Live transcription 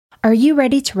Are you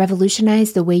ready to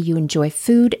revolutionize the way you enjoy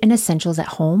food and essentials at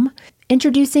home?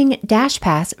 Introducing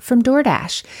DashPass from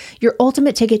DoorDash, your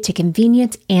ultimate ticket to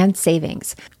convenience and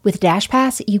savings. With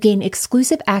DashPass, you gain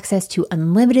exclusive access to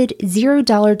unlimited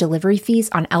 $0 delivery fees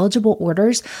on eligible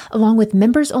orders, along with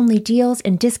members-only deals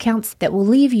and discounts that will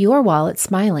leave your wallet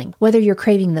smiling. Whether you're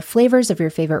craving the flavors of your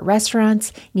favorite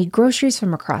restaurants, need groceries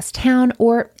from across town,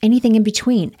 or anything in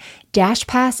between,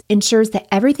 DashPass ensures that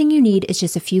everything you need is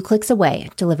just a few clicks away,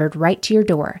 delivered right to your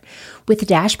door. With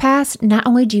DashPass, not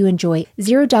only do you enjoy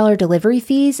 $0 delivery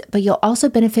fees, but you'll also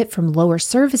benefit from lower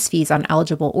service fees on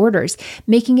eligible orders,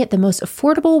 making it the most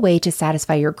affordable way to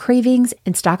satisfy your cravings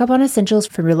and stock up on essentials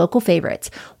from your local favorites.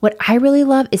 What I really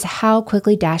love is how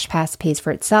quickly DashPass pays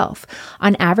for itself.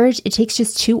 On average, it takes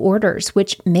just 2 orders,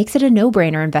 which makes it a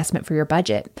no-brainer investment for your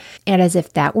budget. And as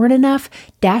if that weren't enough,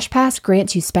 DashPass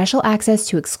grants you special access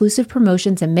to exclusive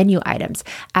promotions and menu items,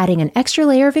 adding an extra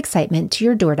layer of excitement to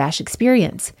your DoorDash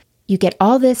experience. You get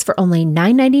all this for only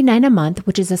 $9.99 a month,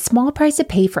 which is a small price to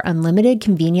pay for unlimited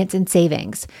convenience and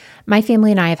savings. My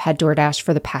family and I have had DoorDash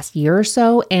for the past year or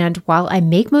so, and while I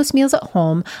make most meals at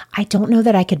home, I don't know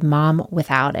that I could mom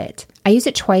without it. I used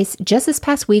it twice just this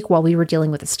past week while we were dealing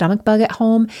with a stomach bug at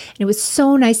home, and it was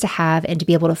so nice to have and to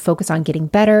be able to focus on getting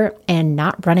better and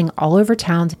not running all over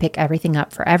town to pick everything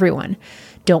up for everyone.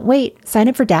 Don't wait. Sign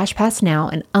up for DashPass now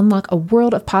and unlock a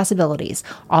world of possibilities,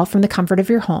 all from the comfort of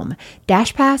your home.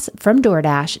 DashPass from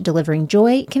DoorDash, delivering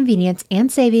joy, convenience,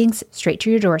 and savings straight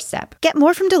to your doorstep. Get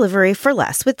more from delivery for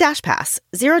less with DashPass.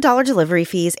 $0 delivery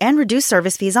fees and reduced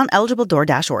service fees on eligible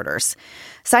DoorDash orders.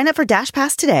 Sign up for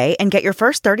DashPass today and get your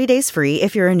first 30 days free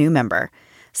if you're a new member.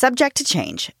 Subject to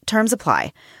change. Terms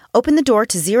apply. Open the door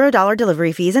to $0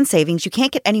 delivery fees and savings you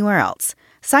can't get anywhere else.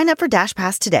 Sign up for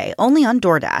DashPass today only on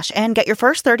DoorDash and get your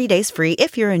first 30 days free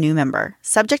if you're a new member.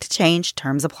 Subject to change.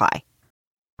 Terms apply.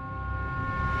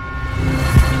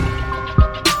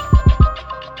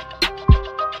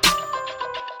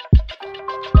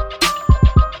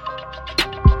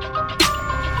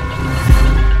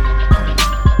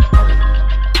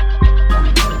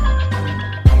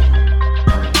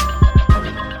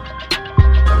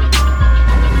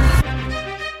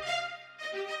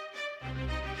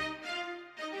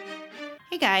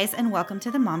 Guys, and welcome to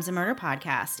the Moms and Murder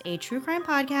Podcast, a true crime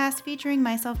podcast featuring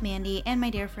myself, Mandy, and my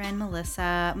dear friend,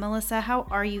 Melissa. Melissa, how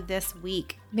are you this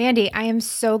week? Mandy, I am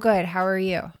so good. How are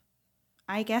you?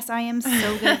 I guess I am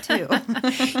so good, too.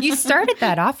 You started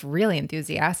that off really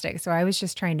enthusiastic, so I was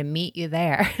just trying to meet you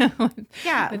there.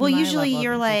 Yeah, well, usually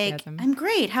you're like, I'm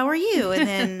great. How are you? And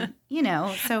then,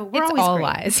 so we're it's always all great.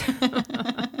 lies.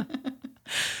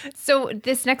 So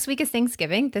this next week is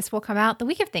Thanksgiving. This will come out the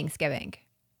week of Thanksgiving.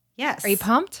 Yes. Are you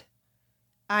pumped?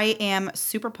 I am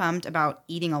super pumped about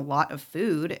eating a lot of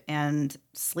food and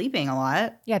sleeping a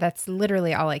lot. Yeah, that's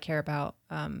literally all I care about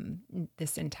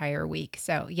this entire week.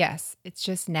 So yes, it's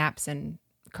just naps and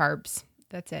carbs.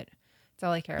 That's it. That's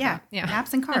all I care about. Yeah,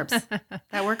 naps and carbs.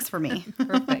 That works for me.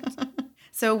 Perfect.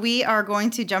 So we are going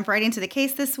to jump right into the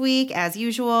case this week. As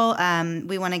usual,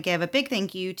 we want to give a big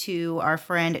thank you to our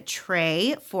friend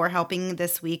Trey for helping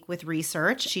this week with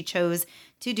research. She chose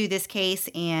to do this case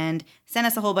and sent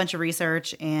us a whole bunch of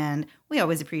research, and we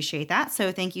always appreciate that.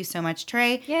 So thank you so much,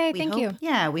 Trey. Yay, thank you.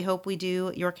 Yeah, we hope we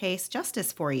do your case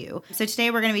justice for you. So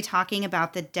today we're going to be talking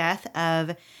about the death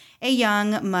of a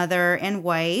young mother and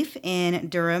wife in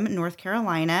Durham, North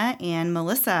Carolina, and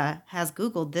Melissa has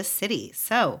Googled this city.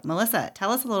 So, Melissa,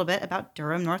 tell us a little bit about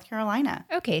Durham, North Carolina.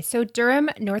 Okay, so Durham,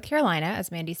 North Carolina,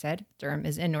 as Mandy said, Durham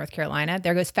is in North Carolina.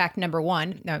 There goes fact number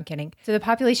 1. No, I'm kidding. So the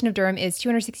population of Durham is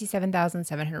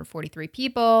 267,743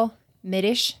 people,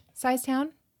 mid-ish size town,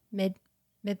 mid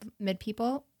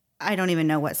people. I don't even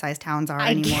know what size towns are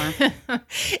anymore.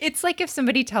 It's like if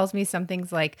somebody tells me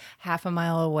something's like half a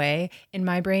mile away, in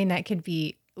my brain that could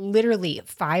be literally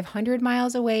 500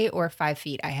 miles away or 5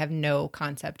 feet. I have no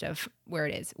concept of where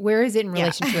it is. Where is it in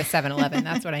relation to a 7-Eleven?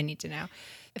 That's what I need to know.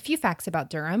 A few facts about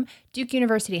Durham. Duke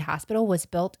University Hospital was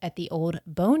built at the old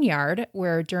boneyard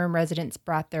where Durham residents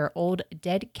brought their old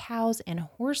dead cows and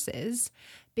horses.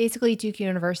 Basically, Duke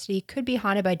University could be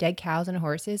haunted by dead cows and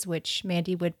horses, which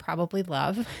Mandy would probably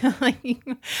love.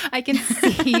 I can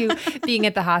see you being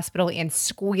at the hospital and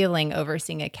squealing over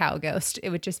seeing a cow ghost. It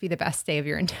would just be the best day of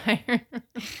your entire.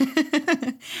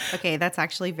 Okay, that's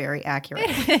actually very accurate.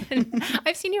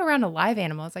 I've seen you around live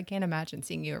animals. I can't imagine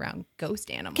seeing you around ghost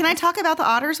animals. Can I talk about the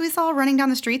otters we saw running down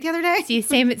the street the other day? See,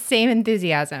 same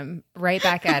enthusiasm. Right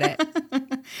back at it.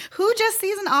 Who just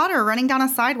sees an otter running down a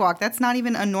sidewalk? That's not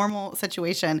even a normal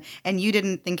situation, and you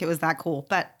didn't think it was that cool.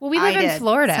 But well, we live in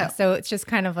Florida, so it's just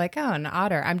kind of like, oh, an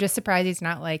otter. I'm just surprised he's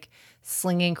not like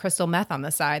slinging crystal meth on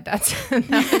the side. That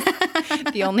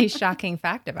was the only shocking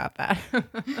fact about that.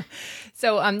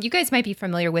 So you guys might be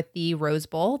familiar with the Rose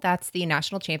Bowl. That's the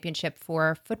national championship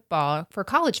for football, for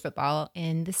college football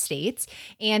in the States.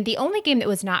 And the only game that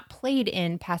was not played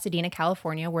in Pasadena,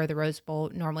 California, where the Rose Bowl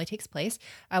normally takes place,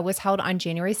 was held on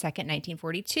January 2nd,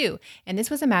 1942. And this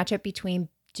was a matchup between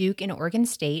Duke and Oregon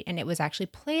State, and it was actually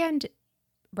played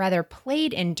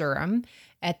in Durham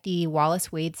at the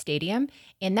Wallace Wade Stadium.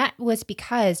 And that was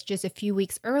because just a few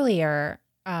weeks earlier,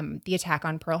 the attack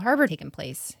on Pearl Harbor had taken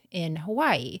place in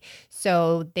Hawaii.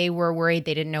 So they were worried.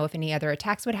 They didn't know if any other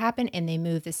attacks would happen, and they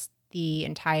moved the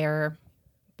entire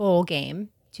bowl game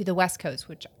to the West Coast,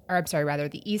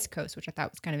 the East Coast, which I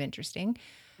thought was kind of interesting.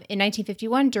 In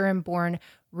 1951, Durham-born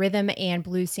rhythm and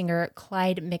blues singer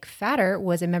Clyde McPhatter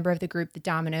was a member of the group The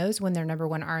Dominoes when their number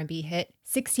one R&B hit,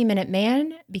 60-Minute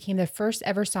Man, became the first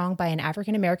ever song by an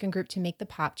African-American group to make the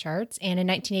pop charts. And in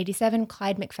 1987,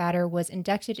 Clyde McPhatter was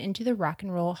inducted into the Rock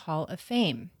and Roll Hall of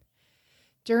Fame.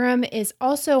 Durham is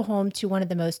also home to one of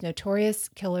the most notorious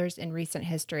killers in recent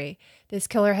history. This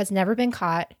killer has never been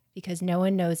caught because no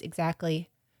one knows exactly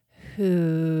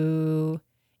who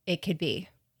it could be.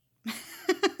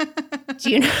 Do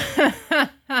you know?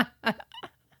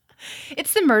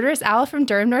 It's the murderous owl from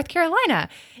Durham, North Carolina.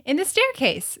 In The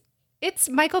Staircase, it's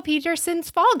Michael Peterson's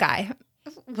Fall Guy.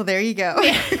 Well, there you go.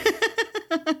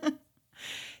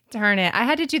 Darn it. I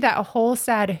had to do that whole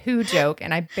sad who joke,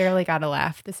 and I barely got a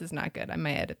laugh. This is not good. I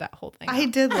might edit that whole thing out. I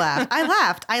did laugh.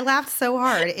 I laughed so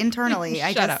hard internally.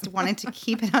 I just wanted to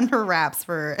keep it under wraps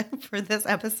for this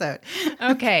episode.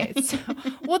 Okay. So,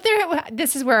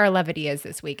 this is where our levity is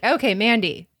this week. Okay,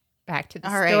 Mandy, back to the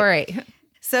story. Right.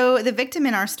 So the victim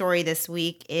in our story this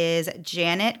week is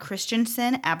Janet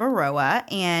Christensen Abaroa,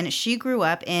 and she grew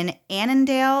up in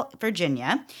Annandale,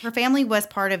 Virginia. Her family was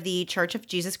part of the Church of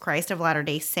Jesus Christ of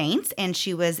Latter-day Saints, and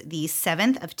she was the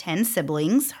seventh of 10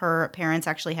 siblings. Her parents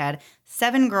actually had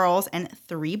 7 girls and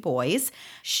 3 boys.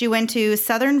 She went to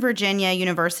Southern Virginia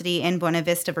University in Buena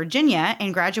Vista, Virginia,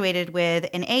 and graduated with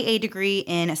an AA degree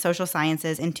in social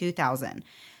sciences in 2000.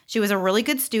 She was a really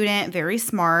good student, very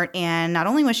smart, and not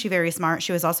only was she very smart,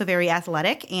 she was also very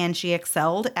athletic, and she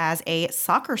excelled as a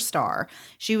soccer star.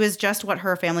 She was just what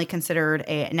her family considered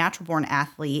a natural-born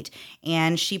athlete,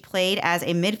 and she played as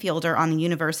a midfielder on the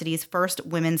university's first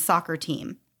women's soccer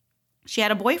team. She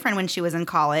had a boyfriend when she was in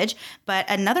college, but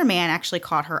another man actually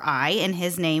caught her eye, and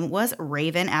his name was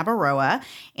Raven Abaroa,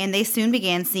 and they soon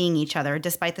began seeing each other,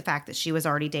 despite the fact that she was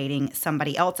already dating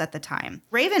somebody else at the time.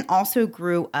 Raven also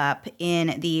grew up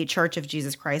in the Church of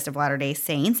Jesus Christ of Latter-day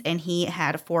Saints, and he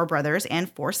had 4 brothers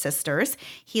and 4 sisters.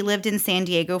 He lived in San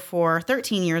Diego for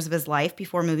 13 years of his life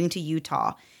before moving to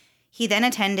Utah. He then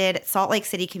attended Salt Lake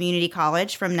City Community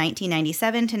College from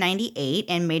 1997 to 98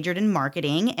 and majored in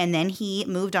marketing, and then he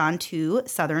moved on to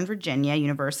Southern Virginia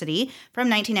University from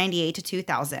 1998 to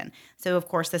 2000. So, of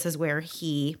course, this is where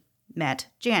he met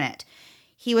Janet.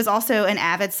 He was also an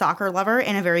avid soccer lover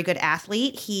and a very good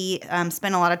athlete. He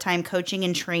spent a lot of time coaching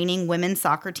and training women's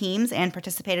soccer teams and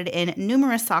participated in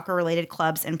numerous soccer-related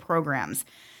clubs and programs.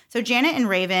 So Janet and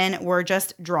Raven were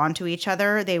just drawn to each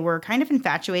other. They were kind of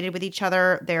infatuated with each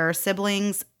other. Their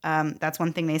siblings, that's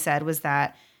one thing they said, was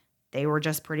that they were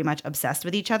just pretty much obsessed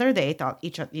with each other. They thought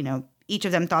each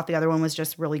of them thought the other one was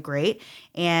just really great.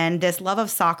 And this love of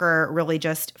soccer really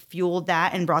just fueled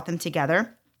that and brought them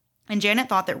together. And Janet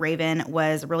thought that Raven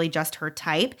was really just her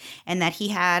type and that he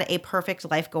had a perfect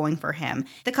life going for him.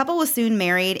 The couple was soon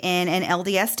married in an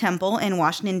LDS temple in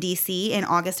Washington, D.C. in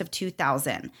August of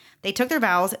 2000. They took their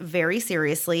vows very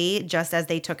seriously, just as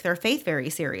they took their faith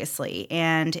very seriously.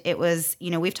 And it was,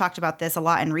 we've talked about this a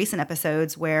lot in recent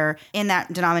episodes where in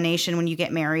that denomination, when you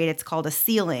get married, it's called a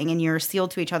sealing, and you're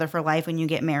sealed to each other for life when you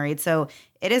get married. So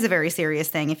it is a very serious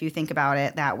thing if you think about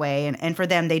it that way. And for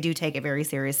them, they do take it very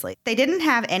seriously. They didn't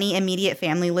have any immediate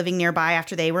family living nearby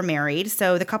after they were married,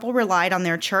 so the couple relied on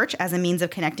their church as a means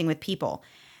of connecting with people.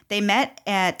 They met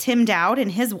Tim Dowd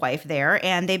and his wife there,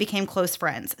 and they became close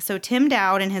friends. So Tim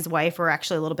Dowd and his wife were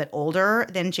actually a little bit older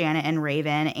than Janet and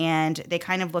Raven, and they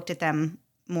kind of looked at them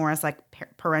more as like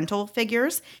parental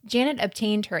figures. Janet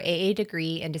obtained her AA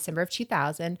degree in December of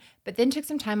 2000, but then took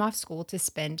some time off school to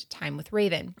spend time with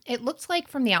Raven. It looked like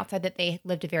from the outside that they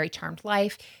lived a very charmed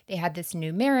life. They had this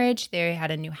new marriage, they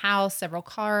had a new house, several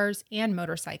cars, and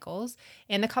motorcycles,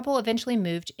 and the couple eventually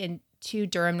moved in to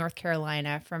Durham, North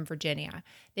Carolina from Virginia.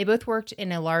 They both worked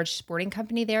in a large sporting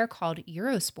company there called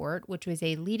Eurosport, which was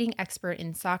a leading expert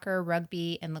in soccer,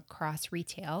 rugby, and lacrosse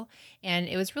retail. And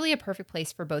it was really a perfect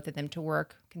place for both of them to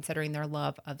work, considering their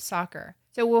love of soccer.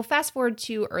 So we'll fast forward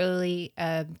to early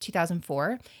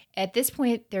 2004. At this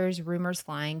point, there's rumors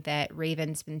flying that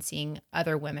Raven's been seeing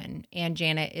other women, and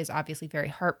Janet is obviously very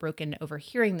heartbroken over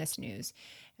hearing this news.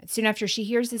 Soon after she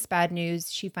hears this bad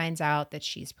news, she finds out that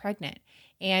she's pregnant.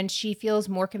 And she feels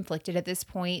more conflicted at this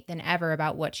point than ever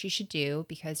about what she should do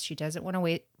because she doesn't want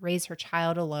to raise her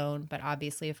child alone. But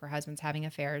obviously, if her husband's having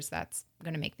affairs, that's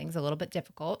going to make things a little bit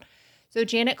difficult. So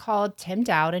Janet called Tim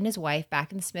Dowd and his wife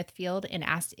back in Smithfield and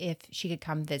asked if she could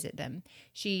come visit them.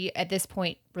 She, at this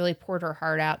point, really poured her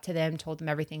heart out to them, told them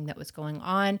everything that was going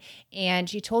on, and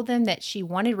she told them that she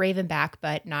wanted Raven back,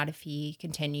 but not if he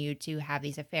continued to have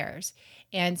these affairs.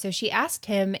 And so she asked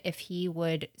him if he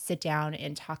would sit down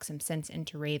and talk some sense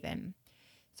into Raven.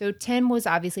 So Tim was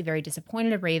obviously very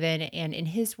disappointed in Raven, and in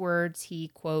his words, he,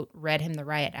 quote, read him the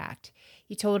riot act.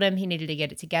 He told him he needed to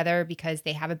get it together because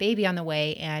they have a baby on the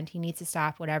way and he needs to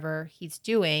stop whatever he's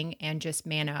doing and just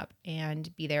man up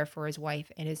and be there for his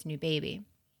wife and his new baby.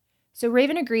 So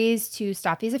Raven agrees to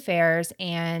stop these affairs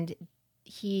and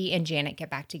he and Janet get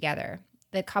back together.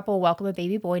 The couple welcome a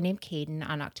baby boy named Caden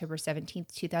on October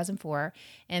 17th, 2004,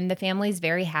 and the family's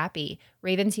very happy.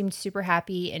 Raven seemed super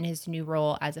happy in his new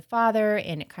role as a father,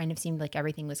 and it kind of seemed like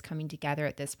everything was coming together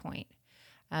at this point.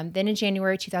 Then in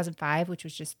January 2005, which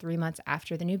was just 3 months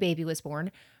after the new baby was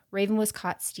born, Raven was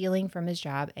caught stealing from his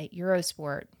job at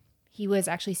Eurosport. He was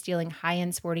actually stealing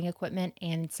high-end sporting equipment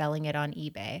and selling it on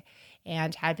eBay,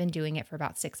 and had been doing it for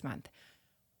about 6 months.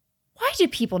 Why do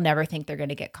people never think they're going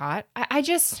to get caught?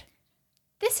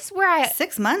 This is where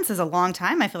 6 months is a long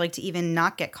time, I feel like, to even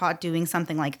not get caught doing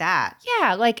something like that.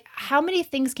 Yeah, like how many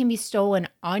things can be stolen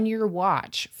on your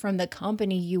watch from the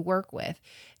company you work with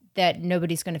that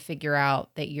nobody's going to figure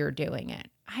out that you're doing it?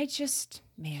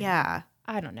 Yeah.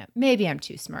 I don't know. Maybe I'm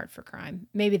too smart for crime.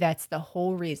 Maybe that's the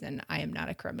whole reason I am not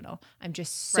a criminal. I'm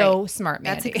just so smart,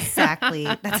 Mandy.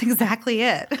 That's exactly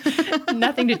it.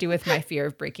 Nothing to do with my fear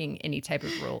of breaking any type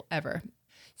of rule ever.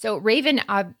 So Raven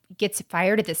gets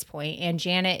fired at this point, and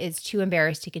Janet is too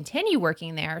embarrassed to continue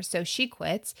working there, so she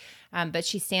quits. But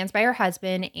she stands by her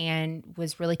husband and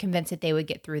was really convinced that they would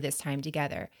get through this time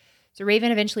together. So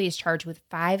Raven eventually is charged with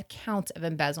 5 counts of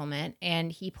embezzlement, and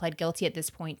he pled guilty at this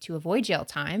point to avoid jail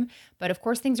time. But of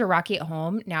course, things are rocky at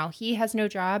home. Now he has no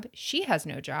job, she has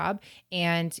no job,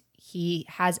 and he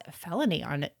has a felony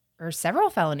on it, or several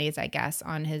felonies, I guess,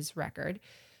 on his record.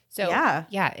 So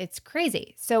yeah, it's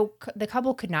crazy. So the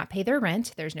couple could not pay their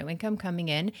rent. There's no income coming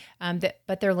in,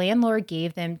 but their landlord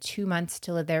gave them 2 months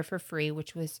to live there for free,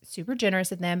 which was super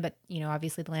generous of them. But,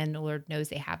 obviously the landlord knows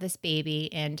they have this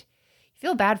baby, and you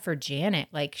feel bad for Janet.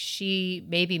 Like, she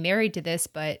may be married to this,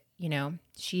 but,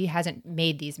 she hasn't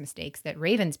made these mistakes that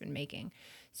Raven's been making.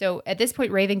 So at this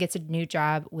point, Raven gets a new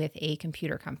job with a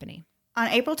computer company. On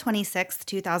April 26,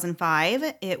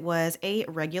 2005, it was a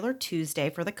regular Tuesday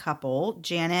for the couple.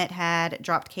 Janet had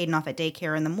dropped Caden off at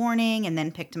daycare in the morning and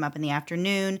then picked him up in the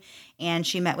afternoon, and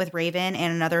she met with Raven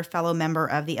and another fellow member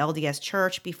of the LDS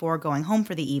Church before going home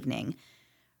for the evening.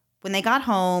 When they got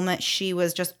home, she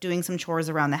was just doing some chores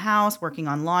around the house, working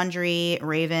on laundry.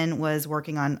 Raven was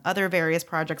working on other various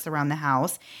projects around the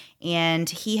house, and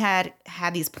he had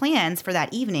these plans for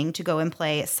that evening to go and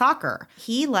play soccer.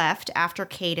 He left after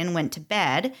Caden went to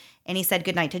bed, and he said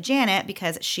goodnight to Janet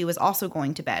because she was also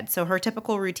going to bed. So her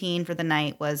typical routine for the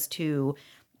night was to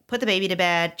put the baby to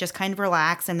bed, just kind of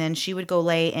relax, and then she would go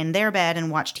lay in their bed and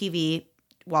watch TV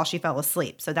while she fell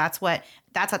asleep. So that's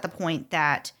at the point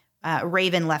that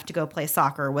Raven left to go play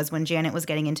soccer, was when Janet was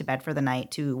getting into bed for the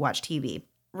night to watch TV.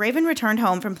 Raven returned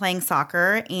home from playing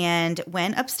soccer and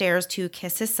went upstairs to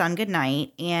kiss his son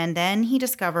goodnight, and then he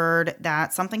discovered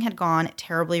that something had gone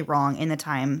terribly wrong in the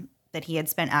time that he had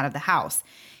spent out of the house.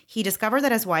 He discovered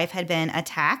that his wife had been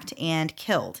attacked and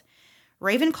killed.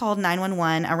 Raven called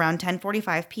 911 around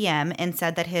 10:45 p.m. and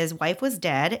said that his wife was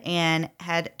dead and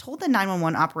had told the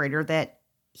 911 operator that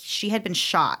she had been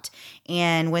shot.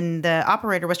 And when the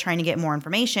operator was trying to get more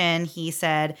information, he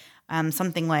said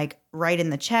something like right in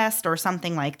the chest or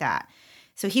something like that.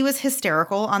 So he was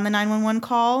hysterical on the 911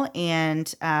 call,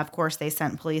 and of course they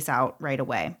sent police out right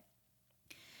away.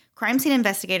 Crime scene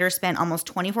investigators spent almost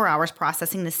 24 hours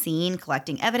processing the scene,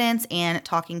 collecting evidence, and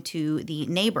talking to the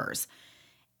neighbors.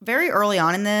 Very early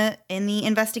on in the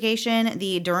investigation,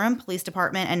 the Durham Police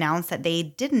Department announced that they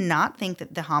did not think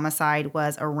that the homicide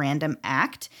was a random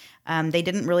act. They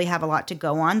didn't really have a lot to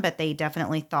go on, but they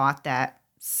definitely thought that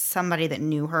somebody that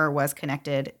knew her was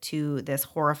connected to this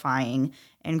horrifying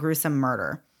and gruesome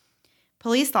murder.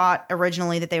 Police thought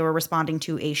originally that they were responding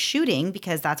to a shooting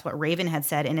because that's what Raven had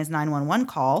said in his 911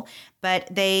 call, but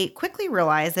they quickly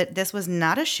realized that this was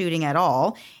not a shooting at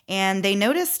all, and they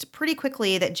noticed pretty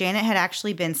quickly that Janet had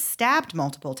actually been stabbed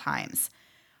multiple times.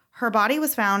 Her body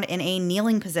was found in a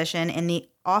kneeling position in the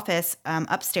office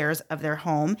upstairs of their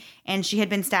home, and she had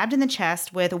been stabbed in the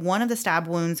chest with one of the stab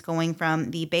wounds going from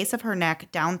the base of her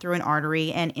neck down through an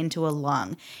artery and into a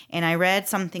lung. And I read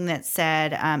something that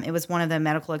said, it was one of the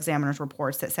medical examiner's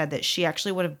reports that said that she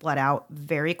actually would have bled out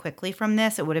very quickly from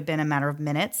this. It would have been a matter of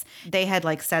minutes. They had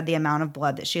said the amount of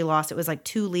blood that she lost. It was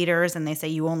 2 liters, and they say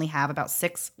you only have about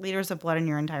 6 liters of blood in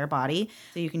your entire body.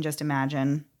 So you can just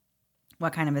imagine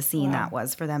what kind of a scene that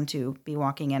was for them to be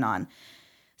walking in on.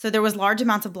 So there was large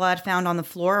amounts of blood found on the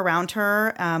floor around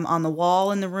her, on the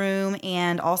wall in the room,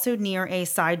 and also near a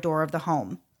side door of the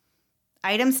home.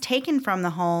 Items taken from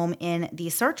the home in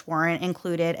the search warrant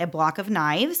included a block of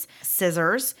knives,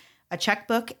 scissors, a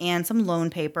checkbook, and some loan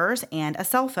papers, and a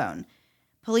cell phone.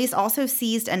 Police also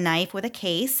seized a knife with a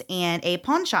case and a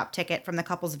pawn shop ticket from the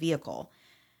couple's vehicle.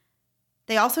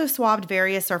 They also swabbed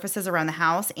various surfaces around the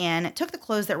house and took the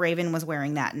clothes that Raven was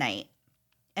wearing that night.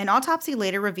 An autopsy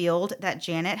later revealed that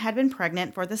Janet had been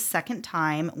pregnant for the second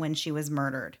time when she was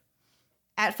murdered.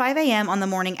 At 5 a.m. on the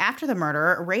morning after the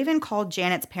murder, Raven called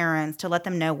Janet's parents to let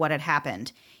them know what had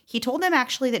happened. He told them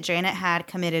actually that Janet had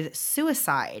committed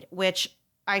suicide, which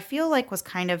I feel was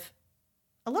kind of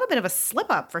a little bit of a slip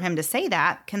up for him to say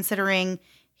that, considering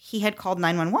he had called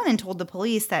 911 and told the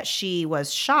police that she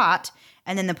was shot.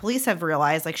 And then the police have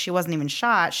realized she wasn't even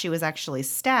shot. She was actually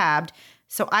stabbed.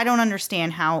 So I don't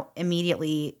understand how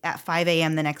immediately at 5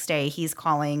 a.m. the next day, he's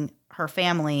calling her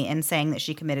family and saying that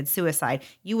she committed suicide.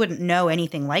 You wouldn't know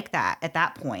anything like that at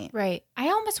that point. Right. I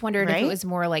almost wondered if it was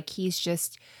more he's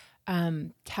just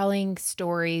telling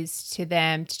stories to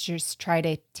them to just try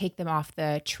to take them off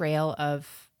the trail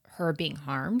of her being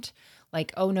harmed.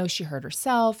 Oh no, she hurt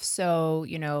herself. So,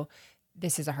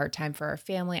 this is a hard time for our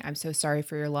family. I'm so sorry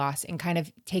for your loss, and kind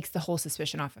of takes the whole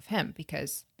suspicion off of him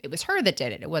because it was her that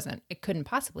did it. It couldn't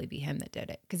possibly be him that did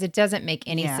it, because it doesn't make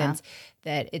any sense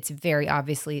that it's very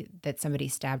obviously that somebody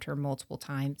stabbed her multiple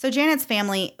times. So Janet's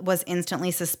family was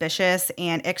instantly suspicious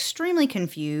and extremely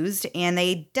confused, and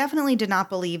they definitely did not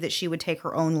believe that she would take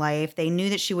her own life. They knew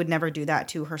that she would never do that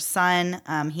to her son.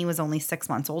 He was only 6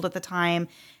 months old at the time.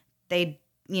 They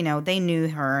knew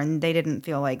her, and they didn't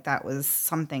feel like that was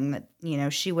something that,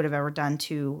 she would have ever done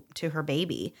to her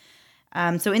baby.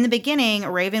 So in the beginning,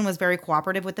 Raven was very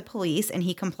cooperative with the police, and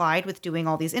he complied with doing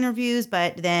all these interviews.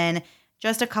 But then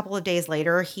just a couple of days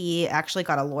later, he actually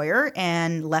got a lawyer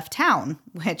and left town,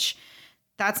 which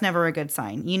that's never a good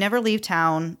sign. You never leave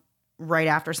town right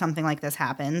after something like this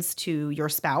happens to your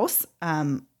spouse,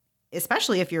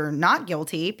 especially if you're not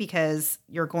guilty, because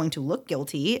you're going to look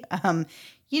guilty.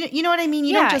 You know what I mean?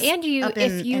 You don't just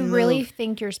if you really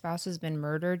think your spouse has been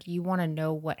murdered, you want to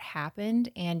know what happened,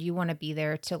 and you want to be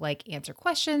there to answer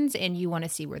questions, and you want to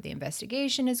see where the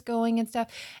investigation is going and stuff.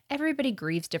 Everybody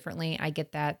grieves differently. I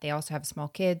get that. They also have small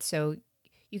kids, so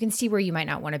you can see where you might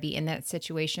not want to be in that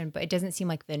situation, but it doesn't seem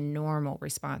like the normal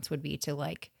response would be to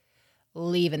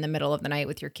leave in the middle of the night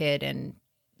with your kid and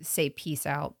say peace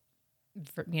out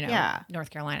for, North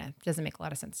Carolina. Doesn't make a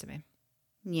lot of sense to me.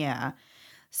 Yeah.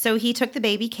 So he took the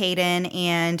baby, Caden,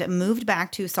 and moved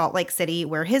back to Salt Lake City,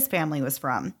 where his family was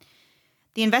from.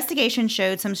 The investigation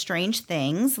showed some strange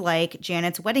things, like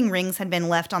Janet's wedding rings had been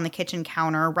left on the kitchen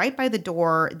counter right by the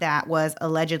door that was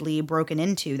allegedly broken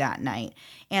into that night.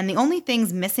 And the only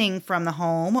things missing from the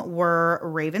home were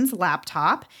Raven's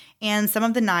laptop and some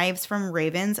of the knives from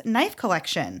Raven's knife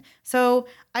collection. So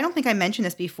I don't think I mentioned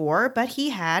this before, but he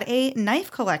had a knife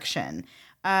collection,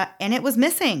 and it was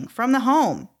missing from the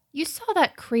home. You saw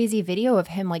that crazy video of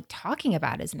him talking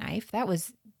about his knife. That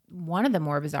was one of the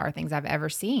more bizarre things I've ever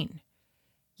seen.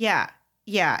 Yeah,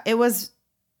 it was.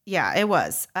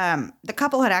 The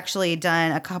couple had actually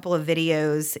done a couple of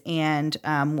videos, and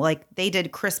they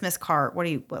did Christmas card.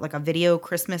 A video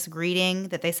Christmas greeting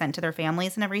that they sent to their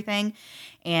families and everything.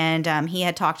 And he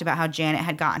had talked about how Janet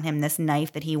had gotten him this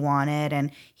knife that he wanted,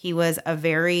 and he was a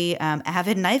very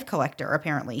avid knife collector.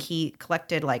 Apparently, he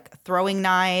collected throwing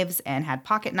knives and had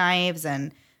pocket knives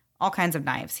and all kinds of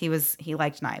knives. He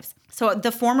liked knives. So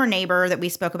the former neighbor that we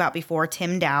spoke about before,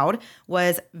 Tim Dowd,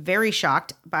 was very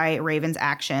shocked by Raven's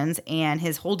actions and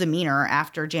his whole demeanor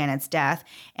after Janet's death.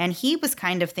 And he was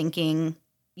kind of thinking,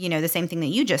 the same thing that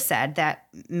you just said, that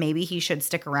maybe he should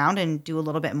stick around and do a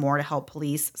little bit more to help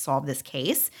police solve this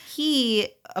case. He,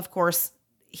 of course,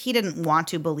 he didn't want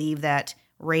to believe that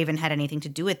Raven had anything to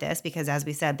do with this because, as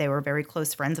we said, they were very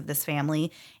close friends of this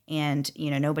family. And,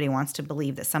 nobody wants to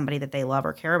believe that somebody that they love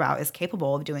or care about is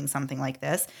capable of doing something like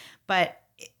this. But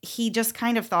he just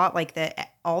kind of thought like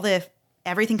that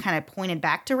everything kind of pointed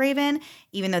back to Raven,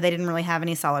 even though they didn't really have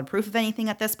any solid proof of anything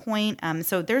at this point.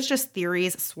 So there's just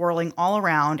theories swirling all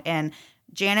around. And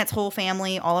Janet's whole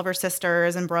family, all of her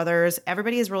sisters and brothers,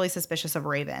 everybody is really suspicious of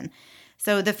Raven.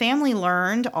 So the family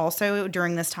learned also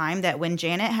during this time that when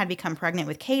Janet had become pregnant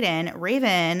with Caden,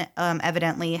 Raven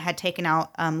evidently had taken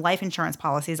out life insurance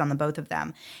policies on the both of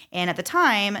them. And at the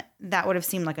time, that would have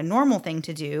seemed like a normal thing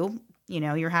to do.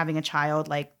 You're having a child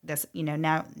like this,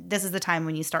 now this is the time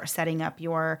when you start setting up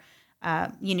your,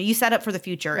 you set up for the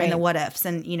future and the what ifs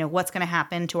and, what's going to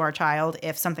happen to our child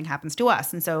if something happens to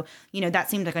us. And so, that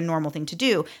seemed like a normal thing to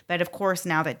do. But of course,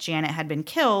 now that Janet had been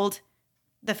killed,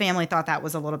 the family thought that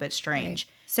was a little bit strange.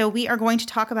 Right. So we are going to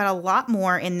talk about a lot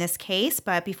more in this case.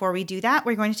 But before we do that,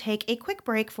 we're going to take a quick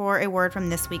break for a word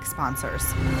from this week's sponsors.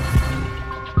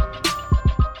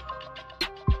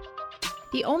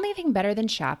 The only thing better than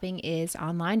shopping is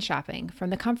online shopping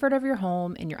from the comfort of your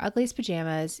home in your ugliest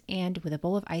pajamas and with a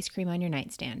bowl of ice cream on your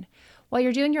nightstand. While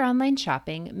you're doing your online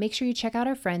shopping, make sure you check out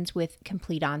our friends with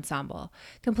Complete Ensemble.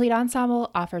 Complete Ensemble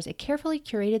offers a carefully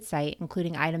curated site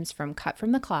including items from Cut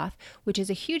from the Cloth, which is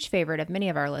a huge favorite of many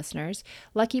of our listeners,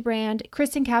 Lucky Brand,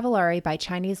 Kristen Cavallari by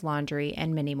Chinese Laundry,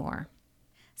 and many more.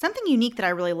 Something unique that I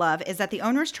really love is that the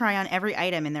owners try on every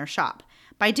item in their shop.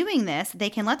 By doing this, they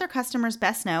can let their customers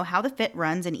best know how the fit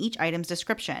runs in each item's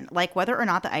description, like whether or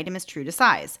not the item is true to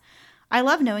size. I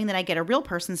love knowing that I get a real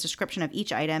person's description of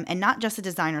each item and not just a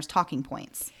designer's talking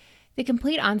points. The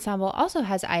Complete Ensemble also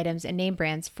has items and name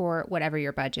brands for whatever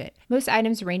your budget. Most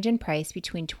items range in price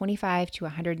between $25 to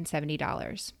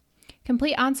 $170.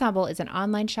 Complete Ensemble is an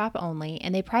online shop only,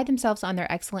 and they pride themselves on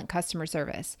their excellent customer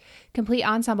service. Complete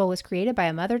Ensemble was created by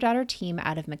a mother-daughter team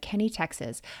out of McKinney,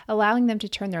 Texas, allowing them to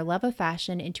turn their love of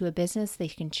fashion into a business they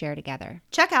can share together.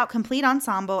 Check out Complete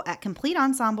Ensemble at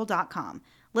CompleteEnsemble.com.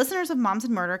 Listeners of Moms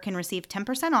and Murder can receive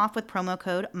 10% off with promo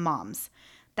code MOMS.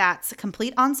 That's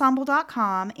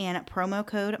CompleteEnsemble.com and promo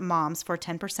code MOMS for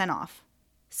 10% off.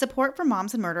 Support for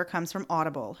Moms and Murder comes from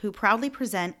Audible, who proudly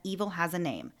present Evil Has a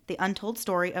Name, the untold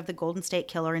story of the Golden State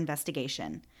Killer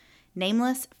investigation.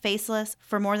 Nameless, faceless,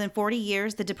 for more than 40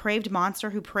 years, the depraved monster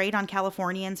who preyed on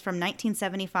Californians from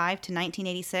 1975 to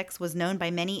 1986 was known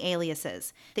by many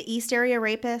aliases. The East Area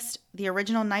Rapist, the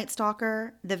Original Night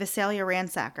Stalker, the Visalia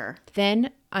Ransacker.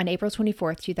 Then, on April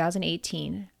 24,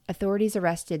 2018, authorities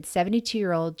arrested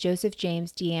 72-year-old Joseph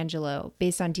James DeAngelo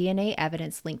based on DNA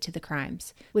evidence linked to the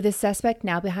crimes. With the suspect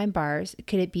now behind bars,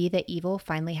 could it be that evil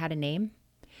finally had a name?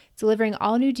 Delivering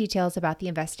all new details about the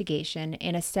investigation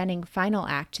and a stunning final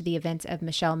act to the events of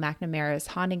Michelle McNamara's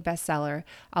haunting bestseller,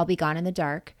 I'll Be Gone in the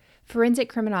Dark, forensic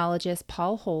criminologist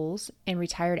Paul Holes and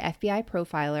retired FBI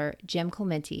profiler Jim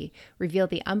Clementi revealed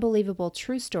the unbelievable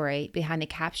true story behind the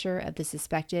capture of the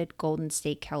suspected Golden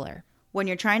State Killer. When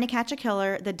you're trying to catch a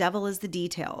killer, the devil is the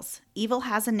details. Evil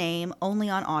Has a Name, only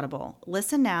on Audible.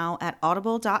 Listen now at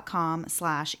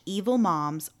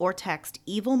audible.com/evilmoms or text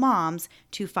evilmoms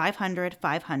to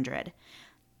 500-500.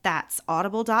 That's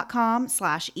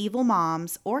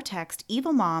audible.com/evilmoms or text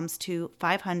evilmoms to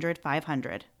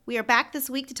 500-500. We are back this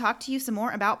week to talk to you some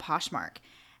more about Poshmark.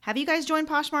 Have you guys joined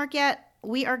Poshmark yet?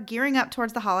 We are gearing up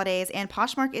towards the holidays, and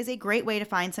Poshmark is a great way to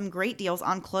find some great deals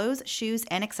on clothes, shoes,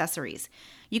 and accessories.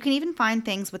 You can even find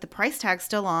things with the price tag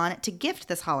still on to gift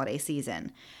this holiday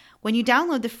season. When you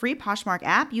download the free Poshmark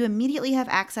app, you immediately have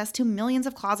access to millions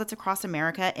of closets across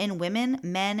America in women,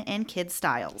 men, and kids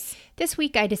styles. This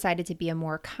week, I decided to be a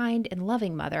more kind and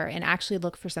loving mother and actually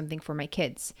look for something for my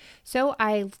kids. So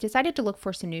I decided to look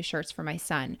for some new shirts for my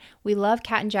son. We love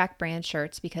Cat and Jack brand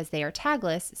shirts because they are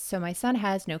tagless, so my son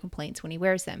has no complaints when he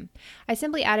wears them. I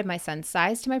simply added my son's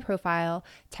size to my profile,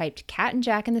 typed Cat and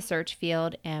Jack in the search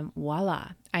field, and voila.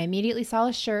 I immediately saw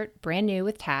a shirt, brand new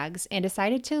with tags, and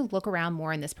decided to look around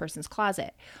more in this person's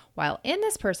closet. While in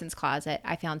this person's closet,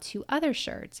 I found two other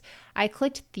shirts. I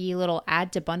clicked the little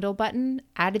Add to Bundle button,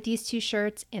 added these two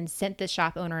shirts, and sent the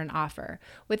shop owner an offer.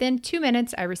 Within 2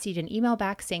 minutes, I received an email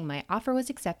back saying my offer was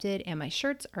accepted and my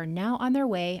shirts are now on their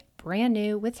way, brand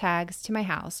new with tags, to my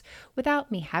house without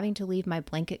me having to leave my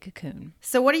blanket cocoon.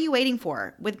 So what are you waiting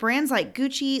for? With brands like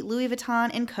Gucci, Louis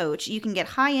Vuitton, and Coach, you can get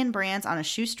high-end brands on a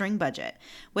shoestring budget.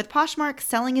 With Poshmark,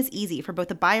 selling is easy for both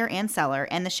the buyer and seller,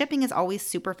 and the shipping is always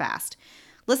super fast.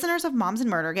 Listeners of Moms and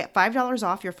Murder get $5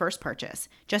 off your first purchase.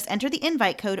 Just enter the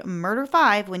invite code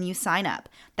MURDER5 when you sign up.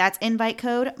 That's invite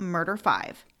code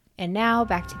MURDER5. And now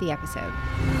back to the episode.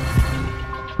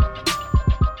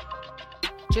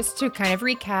 Just to kind of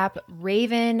recap,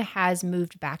 Raven has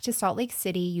moved back to Salt Lake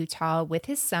City, Utah with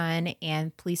his son,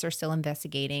 and police are still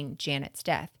investigating Janet's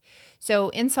death. So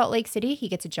in Salt Lake City, he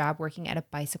gets a job working at a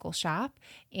bicycle shop,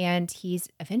 and he's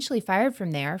eventually fired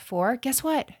from there for, guess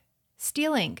what?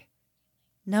 Stealing.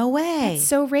 No way. That's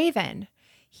so Raven.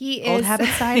 He is old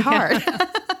habits die hard.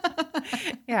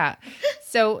 Yeah.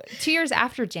 So 2 years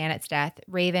after Janet's death,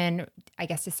 Raven, I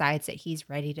guess, decides that he's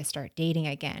ready to start dating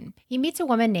again. He meets a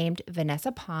woman named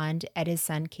Vanessa Pond at his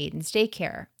son Caden's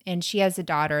daycare, and she has a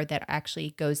daughter that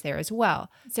actually goes there as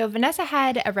well. So Vanessa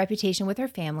had a reputation with her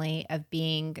family of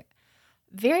being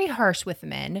very harsh with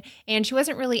men, and she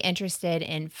wasn't really interested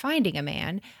in finding a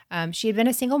man. She had been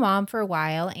a single mom for a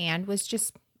while and was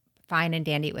just fine and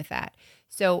dandy with that.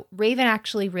 So Raven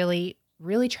actually really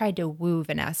tried to woo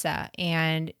Vanessa,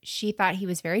 and she thought he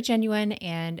was very genuine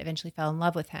and eventually fell in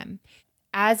love with him.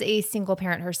 As a single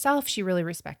parent herself, she really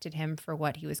respected him for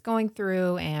what he was going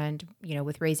through and,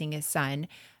 with raising his son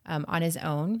on his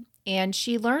own. And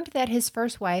she learned that his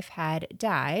first wife had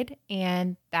died,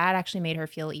 and that actually made her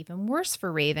feel even worse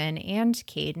for Raven and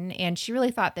Caden, and she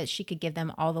really thought that she could give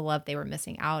them all the love they were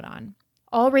missing out on.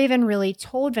 All Raven really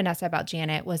told Vanessa about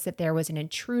Janet was that there was an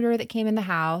intruder that came in the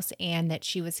house and that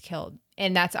she was killed.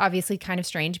 And that's obviously kind of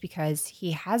strange because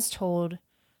he has told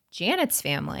Janet's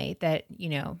family that,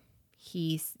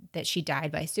 that she died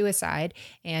by suicide.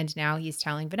 And now he's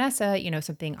telling Vanessa,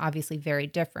 something obviously very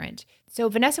different. So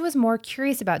Vanessa was more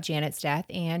curious about Janet's death,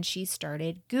 and she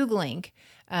started Googling,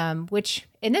 which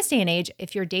in this day and age,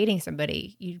 if you're dating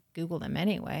somebody, you Google them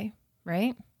anyway,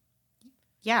 right?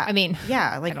 Yeah. I mean,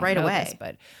 yeah, like right away. This,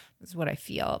 but this is what I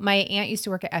feel. My aunt used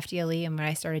to work at FDLE, and when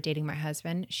I started dating my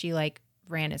husband, she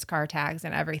ran his car tags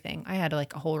and everything. I had a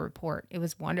whole report. It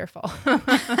was wonderful.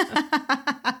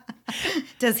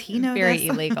 Does he know Very this?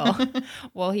 illegal.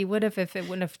 Well, he would have if it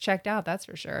wouldn't have checked out, that's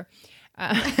for sure.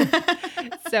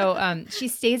 So she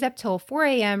stays up till 4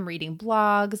 a.m. reading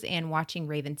blogs and watching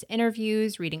Raven's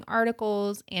interviews, reading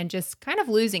articles, and just kind of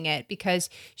losing it because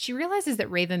she realizes that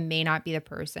Raven may not be the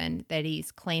person that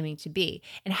he's claiming to be.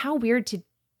 And how weird to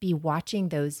be watching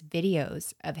those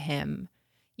videos of him,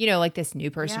 like this new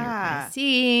person you're kind of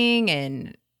seeing.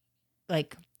 And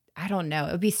I don't know,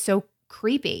 it would be so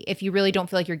creepy if you really don't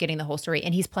feel like you're getting the whole story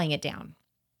and he's playing it down.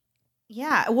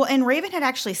 Yeah. Well, and Raven had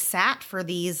actually sat for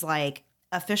these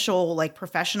official,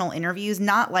 professional interviews,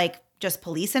 not just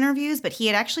police interviews, but he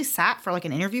had actually sat for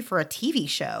an interview for a TV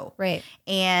show. Right.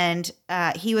 And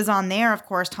he was on there, of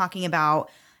course, talking about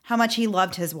how much he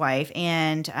loved his wife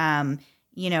and,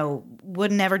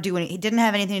 would never do he didn't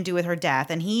have anything to do with her death.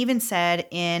 And he even said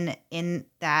in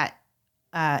that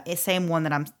same one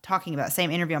that I'm talking about,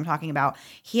 same interview I'm talking about,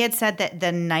 he had said that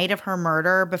the night of her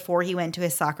murder, before he went to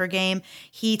his soccer game,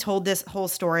 he told this whole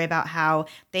story about how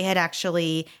they had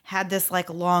actually had this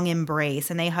Mm-hmm. long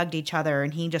embrace and they hugged each other.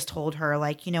 And he just told her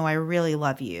I really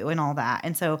love you and all that.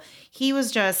 And so he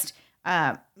was just,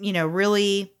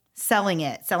 really selling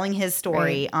his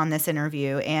story on this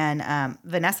interview. And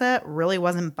Vanessa really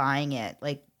wasn't buying it.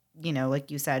 Like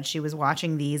you said, she was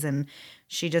watching these and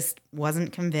she just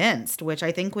wasn't convinced, which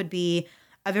I think would be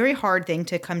a very hard thing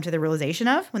to come to the realization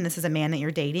of when this is a man that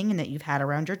you're dating and that you've had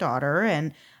around your daughter.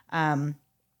 And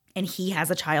he has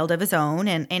a child of his own.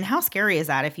 And how scary is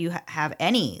that if you have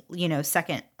any,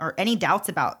 second or any doubts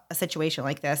about a situation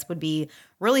like this would be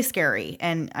really scary.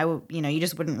 And you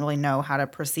just wouldn't really know how to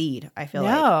proceed, I feel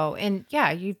like. No. And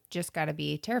yeah, you've just got to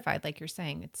be terrified. Like you're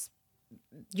saying,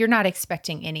 you're not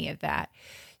expecting any of that.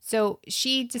 So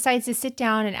she decides to sit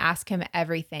down and ask him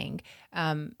everything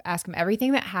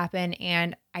that happened.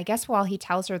 And I guess while he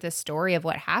tells her the story of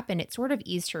what happened, it sort of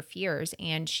eased her fears.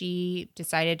 And she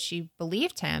decided she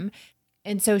believed him.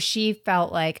 And so she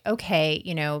felt like, okay,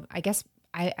 I guess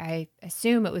I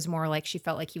assume it was more like she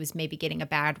felt like he was maybe getting a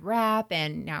bad rap.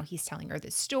 And now he's telling her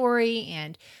this story.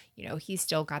 And, he's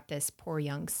still got this poor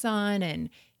young son.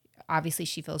 And obviously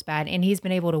she feels bad. And he's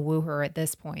been able to woo her at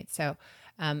this point. So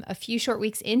a few short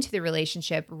weeks into the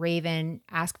relationship, Raven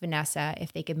asked Vanessa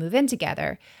if they could move in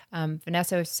together.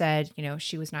 Vanessa said,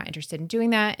 she was not interested in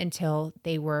doing that until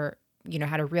they were,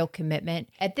 had a real commitment.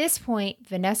 At this point,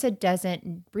 Vanessa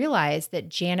doesn't realize that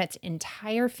Janet's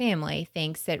entire family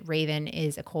thinks that Raven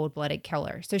is a cold-blooded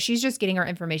killer. So she's just getting her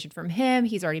information from him.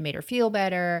 He's already made her feel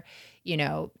better.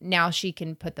 Now she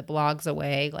can put the blogs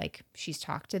away. Like she's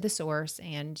talked to the source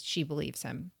and she believes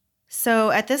him.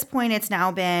 So at this point, it's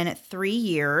now been 3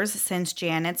 years since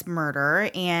Janet's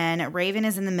murder, and Raven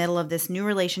is in the middle of this new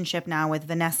relationship now with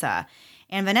Vanessa.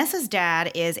 And Vanessa's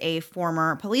dad is a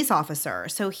former police officer,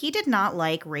 so he did not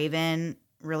like Raven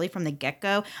really from the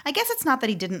get-go. I guess it's not that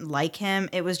he didn't like him.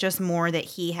 It was just more that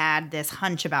he had this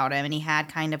hunch about him, and he had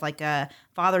kind of like a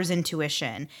father's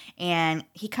intuition. And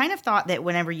he kind of thought that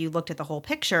whenever you looked at the whole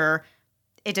picture,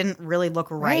 it didn't really look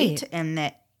right. And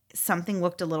that something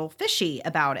looked a little fishy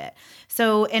about it.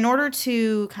 So in order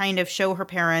to kind of show her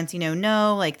parents,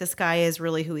 no, like this guy is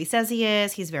really who he says he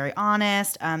is. He's very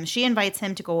honest. She invites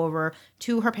him to go over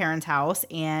to her parents' house,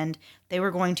 and they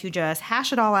were going to just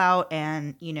hash it all out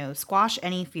and, squash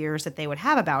any fears that they would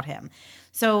have about him.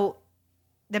 So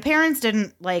the parents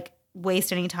didn't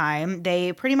waste any time.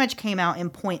 They pretty much came out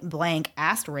and point blank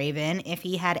asked Raven if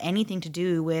he had anything to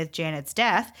do with Janet's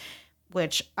death,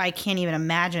 which I can't even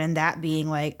imagine that being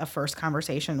like a first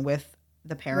conversation with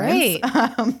the parents.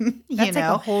 Right. That's like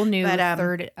a whole new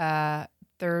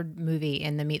third movie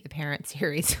in the Meet the Parents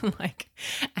series.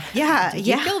 Did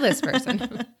you kill this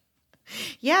person?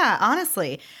 Yeah,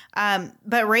 honestly.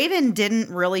 But Raven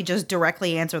didn't really just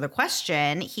directly answer the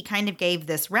question. He kind of gave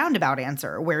this roundabout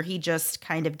answer where he just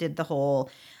kind of did the whole,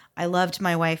 I loved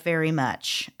my wife very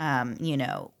much,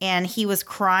 and he was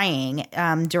crying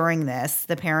during this.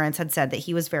 The parents had said that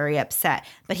he was very upset,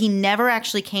 but he never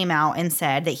actually came out and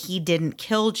said that he didn't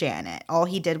kill Janet. All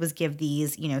he did was give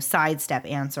these, sidestep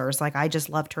answers like, I just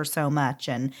loved her so much,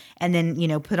 and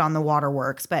then, put on the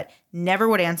waterworks, but never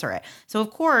would answer it. So,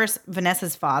 of course,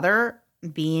 Vanessa's father,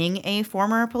 being a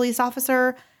former police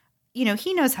officer,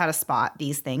 he knows how to spot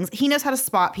these things. He knows how to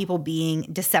spot people being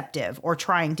deceptive or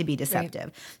trying to be deceptive.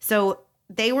 Right. So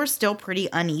they were still pretty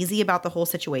uneasy about the whole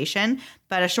situation.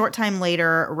 But a short time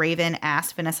later, Raven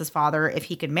asked Vanessa's father if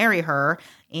he could marry her,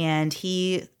 and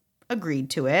he agreed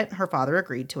to it. Her father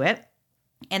agreed to it.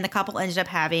 And the couple ended up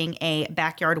having a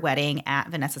backyard wedding at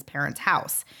Vanessa's parents'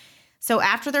 house. So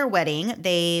after their wedding,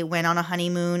 they went on a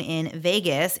honeymoon in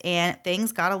Vegas, and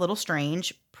things got a little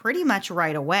strange pretty much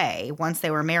right away once they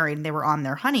were married and they were on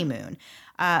their honeymoon.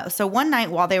 So one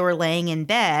night while they were laying in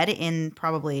bed in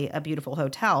probably a beautiful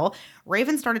hotel,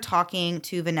 Raven started talking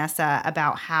to Vanessa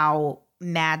about how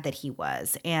mad that he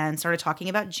was and started talking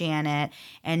about Janet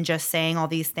and just saying all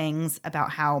these things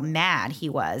about how mad he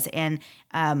was. And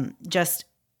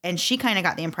she kind of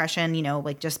got the impression,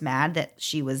 just mad that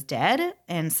she was dead.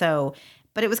 And so,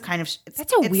 but it was kind of...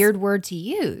 That's a weird word to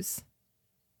use.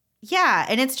 Yeah,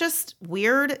 and it's just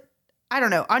weird. I don't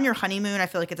know. On your honeymoon, I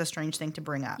feel like it's a strange thing to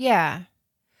bring up. Yeah.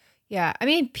 Yeah. I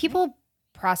mean, people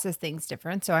process things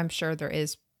different, so I'm sure there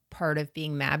is part of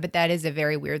being mad, but that is a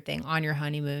very weird thing on your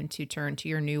honeymoon to turn to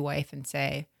your new wife and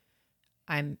say,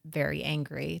 I'm very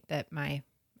angry that my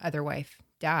other wife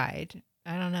died.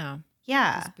 I don't know.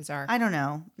 Yeah. It's bizarre. I don't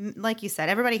know. Like you said,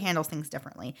 everybody handles things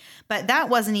differently. But that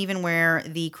wasn't even where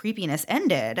the creepiness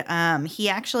ended. He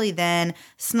actually then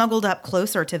snuggled up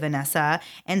closer to Vanessa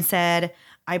and said,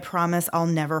 I promise I'll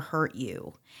never hurt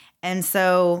you. And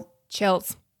so...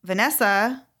 Chills.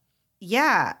 Vanessa,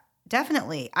 yeah,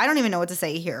 definitely. I don't even know what to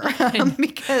say here.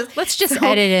 Because let's just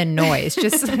edit in noise.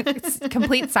 Just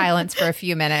complete silence for a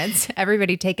few minutes.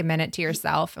 Everybody take a minute to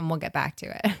yourself and we'll get back to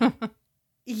it.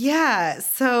 Yeah.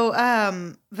 So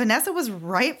Vanessa was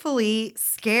rightfully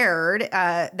scared.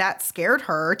 That scared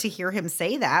her to hear him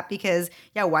say that because,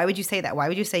 why would you say that? Why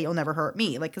would you say you'll never hurt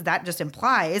me? Because that just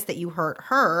implies that you hurt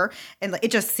her. And it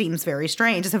just seems very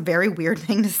strange. It's a very weird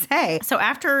thing to say. So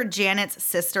after Janet's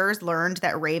sisters learned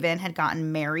that Raven had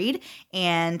gotten married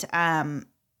and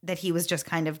that he was just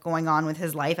kind of going on with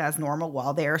his life as normal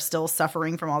while they're still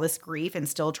suffering from all this grief and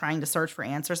still trying to search for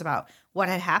answers about what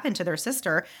had happened to their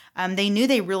sister, they knew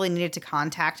they really needed to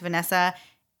contact Vanessa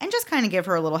and just kind of give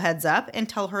her a little heads up and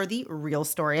tell her the real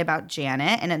story about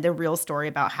Janet and the real story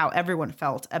about how everyone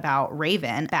felt about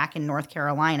Raven back in North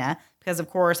Carolina. Because,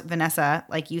 of course, Vanessa,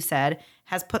 like you said,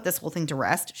 has put this whole thing to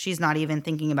rest. She's not even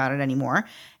thinking about it anymore.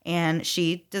 And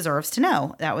she deserves to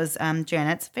know. That was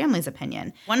Janet's family's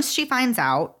opinion. Once she finds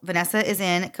out, Vanessa is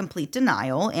in complete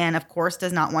denial and, of course,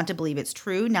 does not want to believe it's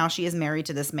true. Now she is married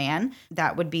to this man.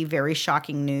 That would be very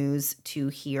shocking news to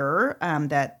hear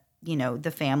that,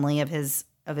 the family of his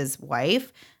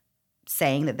wife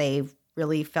saying that they've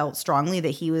really felt strongly that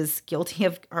he was guilty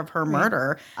of her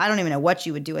murder. I don't even know what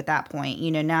you would do at that point.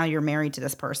 Now you're married to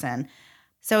this person.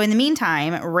 So in the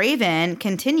meantime, Raven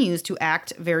continues to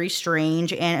act very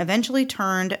strange and eventually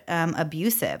turned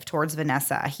abusive towards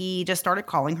Vanessa. He just started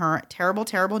calling her terrible,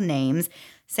 terrible names,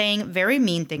 saying very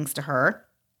mean things to her,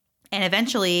 and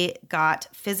eventually got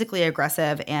physically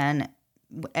aggressive. And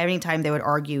anytime they would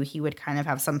argue, he would kind of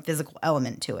have some physical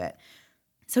element to it.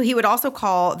 So he would also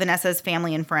call Vanessa's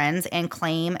family and friends and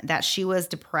claim that she was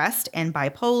depressed and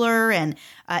bipolar and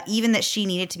even that she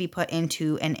needed to be put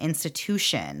into an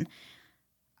institution.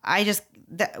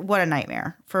 what a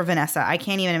nightmare for Vanessa. I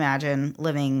can't even imagine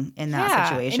living in that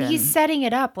situation. And he's setting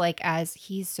it up like as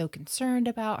he's so concerned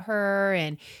about her.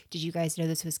 And did you guys know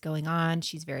this was going on?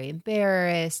 She's very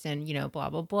embarrassed and, blah,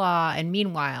 blah, blah. And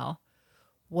meanwhile,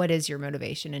 what is your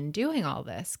motivation in doing all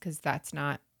this? Because that's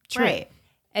not true. Right.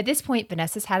 At this point,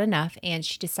 Vanessa's had enough and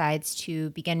she decides to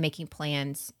begin making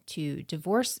plans to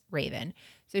divorce Raven.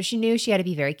 So she knew she had to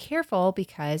be very careful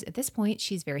because at this point,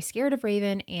 she's very scared of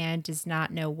Raven and does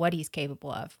not know what he's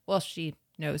capable of. Well, she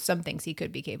knows some things he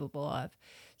could be capable of.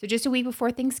 So just a week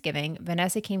before Thanksgiving,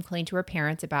 Vanessa came clean to her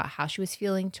parents about how she was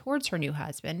feeling towards her new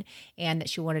husband and that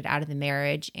she wanted out of the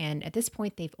marriage. And at this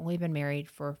point, they've only been married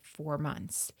for 4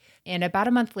 months. And about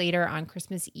a month later, on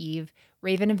Christmas Eve,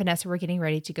 Raven and Vanessa were getting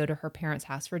ready to go to her parents'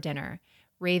 house for dinner.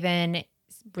 Raven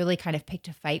really kind of picked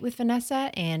a fight with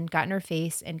Vanessa and got in her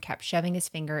face and kept shoving his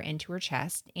finger into her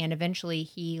chest. And eventually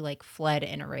he fled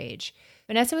in a rage.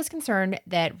 Vanessa was concerned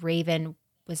that Raven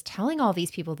was telling all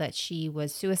these people that she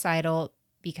was suicidal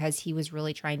because he was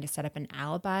really trying to set up an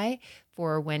alibi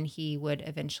for when he would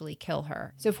eventually kill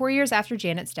her. So 4 years after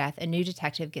Janet's death, a new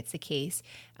detective gets the case.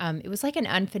 It was like an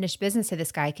unfinished business to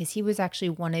this guy because he was actually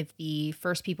one of the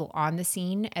first people on the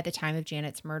scene at the time of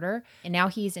Janet's murder. And now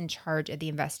he's in charge of the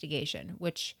investigation,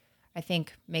 which I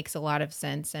think makes a lot of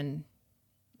sense. And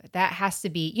that has to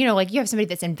be, you have somebody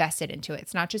that's invested into it.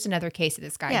 It's not just another case of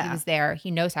this guy. Yeah. He was there. He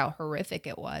knows how horrific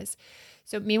it was.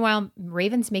 So meanwhile,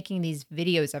 Raven's making these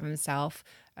videos of himself,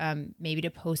 maybe to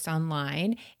post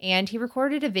online. And he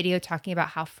recorded a video talking about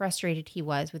how frustrated he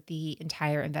was with the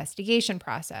entire investigation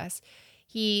process.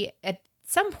 He, at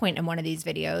some point in one of these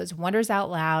videos, wonders out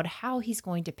loud how he's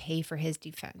going to pay for his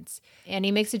defense. And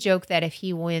he makes a joke that if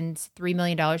he wins $3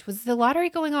 million, was the lottery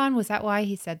going on? Was that why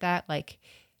he said that?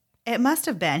 It must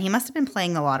have been. He must have been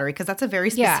playing the lottery because that's a very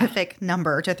specific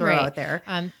number to throw out there.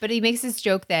 But he makes this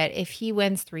joke that if he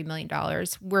wins $3 million,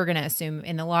 we're going to assume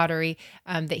in the lottery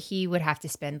that he would have to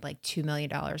spend $2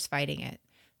 million fighting it.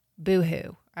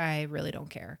 Boo-hoo. I really don't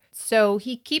care. So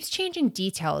he keeps changing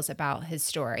details about his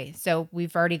story. So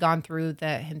we've already gone through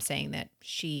him saying that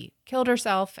she killed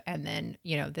herself and then,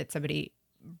 that somebody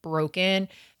broke in.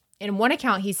 In one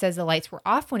account, he says the lights were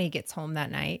off when he gets home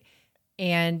that night.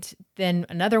 And then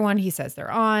another one, he says they're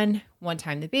on. One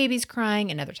time the baby's crying,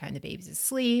 another time the baby's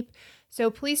asleep. So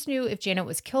police knew if Janet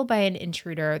was killed by an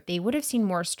intruder, they would have seen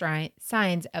more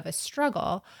signs of a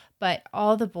struggle, but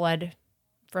all the blood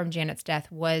from Janet's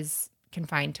death was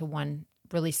confined to one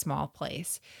really small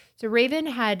place. So Raven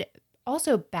had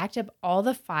also backed up all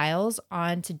the files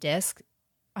onto disk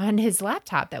on his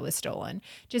laptop that was stolen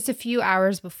just a few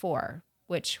hours before,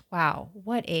 which, wow,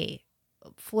 what a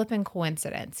flipping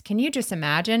coincidence. Can you just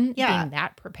imagine being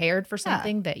that prepared for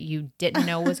something that you didn't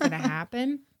know was going to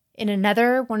happen? In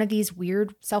another one of these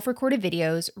weird self-recorded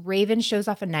videos, Raven shows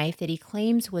off a knife that he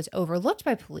claims was overlooked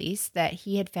by police that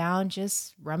he had found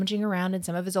just rummaging around in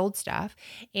some of his old stuff.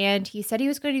 And he said he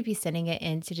was going to be sending it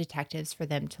in to detectives for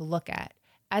them to look at.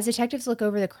 As detectives look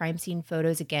over the crime scene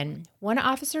photos again, one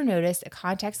officer noticed a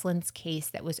contact lens case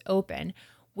that was open,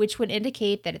 which would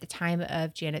indicate that at the time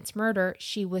of Janet's murder,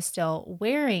 she was still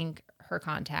wearing her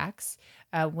contacts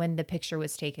when the picture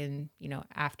was taken,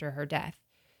 after her death.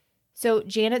 So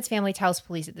Janet's family tells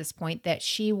police at this point that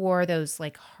she wore those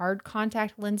hard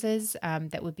contact lenses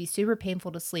that would be super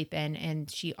painful to sleep in,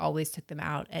 and she always took them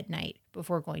out at night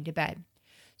before going to bed.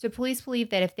 So police believe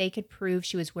that if they could prove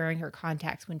she was wearing her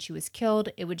contacts when she was killed,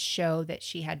 it would show that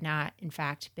she had not, in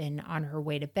fact, been on her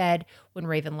way to bed when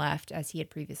Raven left, as he had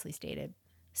previously stated.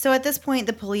 So at this point,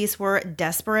 the police were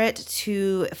desperate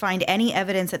to find any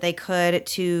evidence that they could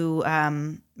to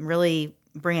really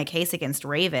bring a case against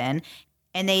Raven.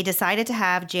 And they decided to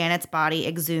have Janet's body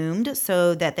exhumed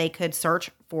so that they could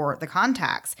search for the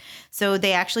contacts. So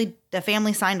the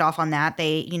family signed off on that.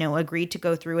 They, agreed to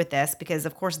go through with this because,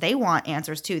 of course, they want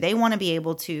answers too. They want to be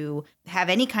able to have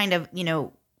any kind of,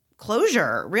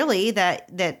 closure, really,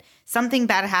 that something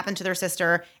bad happened to their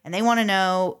sister and they want to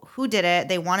know who did it.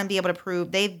 They want to be able to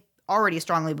prove they already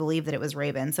strongly believe that it was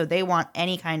Raven. So they want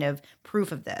any kind of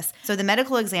proof of this. So the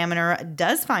medical examiner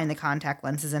does find the contact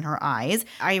lenses in her eyes.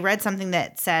 I read something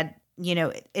that said,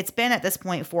 it's been at this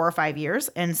point 4 or 5 years.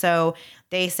 And so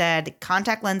they said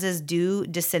contact lenses do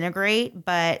disintegrate,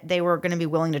 but they were going to be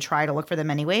willing to try to look for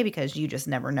them anyway, because you just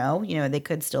never know, they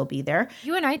could still be there.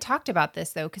 You and I talked about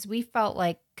this though, because we felt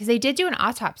because they did do an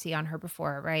autopsy on her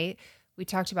before, right? We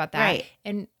talked about that. Right.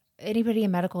 And anybody, a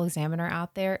medical examiner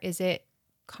out there, is it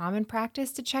common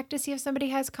practice to check to see if somebody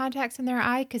has contacts in their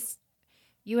eye? Because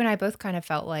you and I both kind of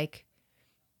felt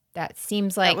that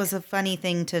seems that was a funny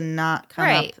thing to not come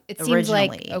up it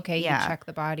originally. Seems okay, you check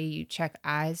the body, you check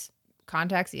eyes,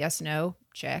 contacts, yes, no.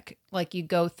 chick. Like you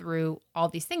go through all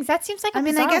these things. That seems like I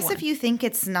bizarre guess one. if you think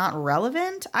it's not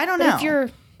relevant, I don't know.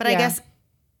 I guess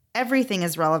everything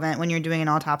is relevant when you're doing an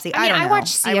autopsy. I don't know. I watch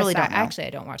CSI. I really don't know. Actually, I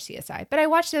don't watch CSI, but I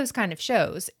watch those kind of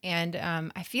shows. And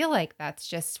I feel like that's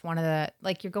just one of the,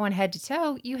 like you're going head to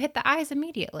toe, you hit the eyes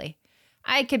immediately.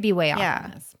 I could be way off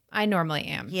on this. I normally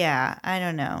am. Yeah, I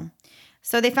don't know.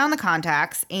 So they found the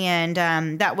contacts, and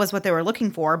that was what they were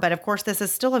looking for. But of course, this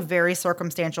is still a very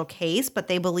circumstantial case, but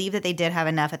they believe that they did have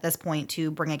enough at this point to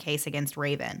bring a case against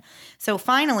Raven. So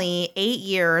finally, 8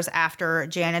 years after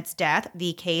Janet's death,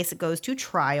 the case goes to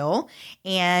trial,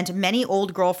 and many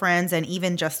old girlfriends and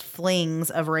even just flings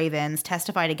of Raven's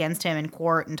testified against him in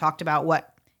court and talked about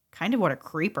what a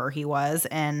creeper he was.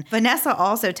 And Vanessa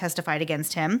also testified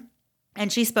against him. And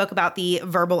she spoke about the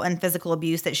verbal and physical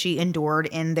abuse that she endured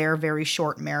in their very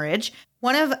short marriage.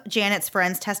 One of Janet's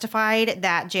friends testified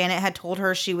that Janet had told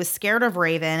her she was scared of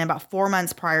Raven about 4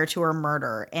 months prior to her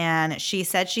murder. And she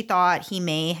said she thought he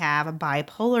may have a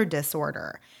bipolar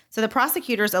disorder. So the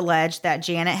prosecutors alleged that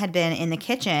Janet had been in the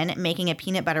kitchen making a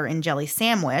peanut butter and jelly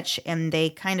sandwich, and they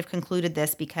kind of concluded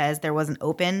this because there was an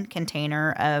open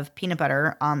container of peanut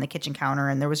butter on the kitchen counter,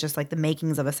 and there was just like the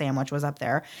makings of a sandwich was up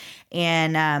there.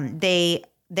 And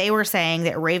they were saying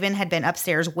that Raven had been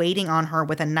upstairs waiting on her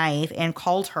with a knife and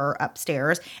called her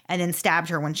upstairs and then stabbed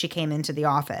her when she came into the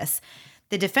office.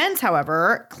 The defense,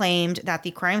 however, claimed that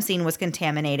the crime scene was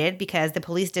contaminated because the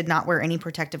police did not wear any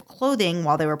protective clothing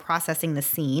while they were processing the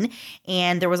scene.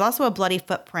 And there was also a bloody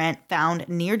footprint found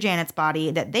near Janet's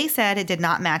body that they said it did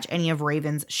not match any of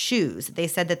Raven's shoes. They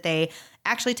said that they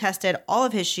actually tested all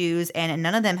of his shoes and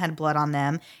none of them had blood on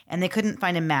them, and they couldn't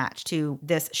find a match to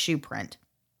this shoe print,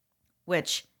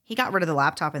 which he got rid of the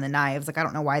laptop and the knives. Like, I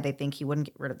don't know why they think he wouldn't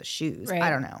get rid of the shoes. Right. I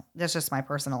don't know. That's just my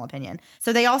personal opinion.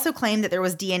 So they also claimed that there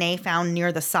was DNA found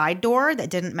near the side door that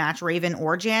didn't match Raven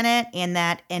or Janet, and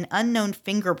that an unknown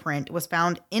fingerprint was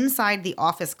found inside the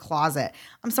office closet.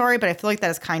 I'm sorry, but I feel like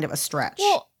that is kind of a stretch.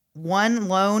 Well, one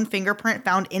lone fingerprint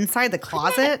found inside the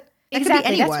closet? That exactly. could be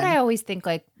anyone. That's what I always think,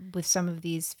 like with some of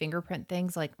these fingerprint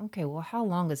things, like, okay, well, how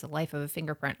long is the life of a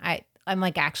fingerprint? I'm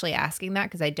like actually asking that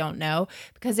because I don't know,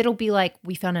 because it'll be like,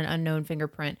 we found an unknown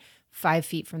fingerprint 5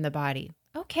 feet from the body.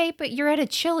 Okay, but you're at a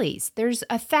Chili's. There's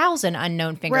 1,000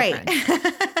 unknown fingerprints.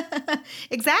 Right.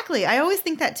 Exactly. I always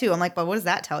think that too. I'm like, but what does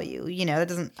that tell you? You know, that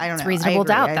doesn't, I don't know. It's reasonable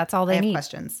doubt. That's all they need. need.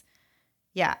 Questions.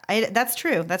 Yeah, that's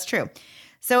true. That's true.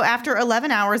 So after 11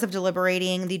 hours of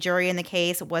deliberating, the jury in the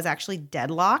case was actually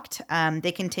deadlocked.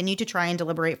 They continued to try and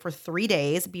deliberate for 3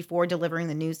 days before delivering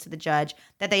the news to the judge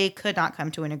that they could not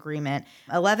come to an agreement.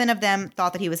 11 of them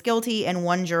thought that he was guilty and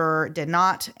one juror did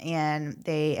not, and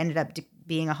they ended up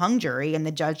being a hung jury, and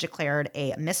the judge declared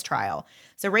a mistrial.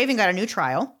 So Raven got a new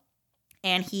trial.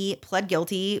 And he pled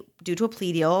guilty due to a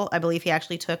plea deal. I believe he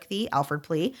actually took the Alford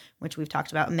plea, which we've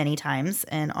talked about many times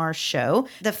in our show.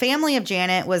 The family of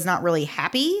Janet was not really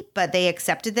happy, but they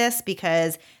accepted this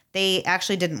because they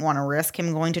actually didn't want to risk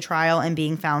him going to trial and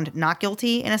being found not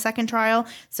guilty in a second trial.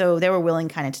 So they were willing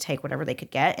kind of to take whatever they could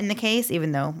get in the case,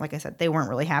 even though, like I said, they weren't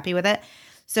really happy with it.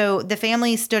 So the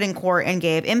family stood in court and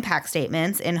gave impact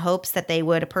statements in hopes that they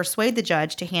would persuade the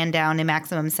judge to hand down a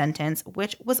maximum sentence,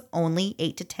 which was only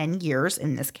 8 to 10 years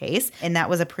in this case. And that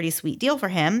was a pretty sweet deal for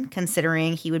him,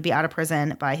 considering he would be out of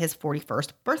prison by his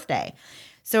 41st birthday.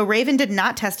 So Raven did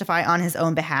not testify on his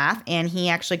own behalf, and he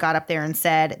actually got up there and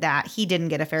said that he didn't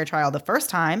get a fair trial the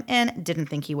first time and didn't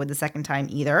think he would the second time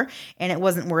either, and it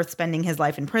wasn't worth spending his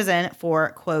life in prison for,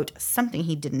 quote, something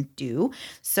he didn't do.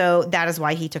 So that is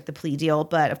why he took the plea deal,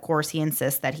 but of course he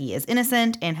insists that he is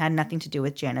innocent and had nothing to do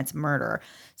with Janet's murder.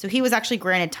 So he was actually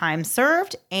granted time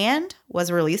served and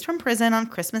was released from prison on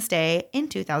Christmas Day in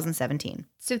 2017.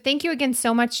 So thank you again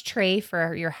so much, Trey,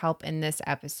 for your help in this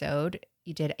episode.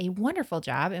 You did a wonderful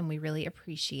job, and we really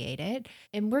appreciate it.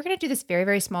 And we're going to do this very,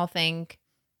 very small thing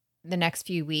the next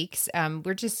few weeks.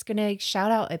 We're just going to shout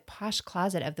out a Posh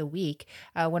Closet of the Week.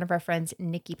 One of our friends,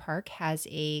 Nikki Park, has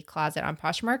a closet on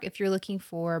Poshmark. If you're looking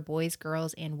for boys,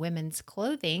 girls, and women's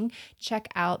clothing, check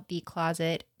out the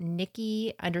closet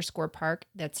Nikki_Park.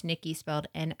 That's Nikki spelled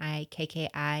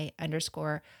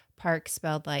NIKKI_ Park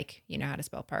spelled like, you know how to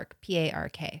spell park,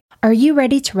 PARK. Are you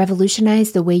ready to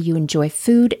revolutionize the way you enjoy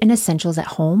food and essentials at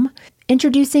home?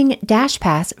 Introducing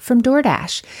DashPass from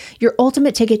DoorDash, your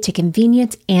ultimate ticket to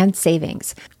convenience and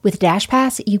savings. With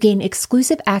DashPass, you gain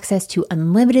exclusive access to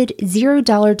unlimited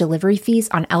 $0 delivery fees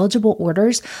on eligible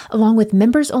orders, along with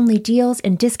members-only deals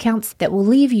and discounts that will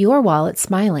leave your wallet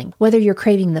smiling. Whether you're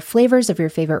craving the flavors of your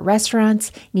favorite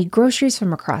restaurants, need groceries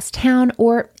from across town,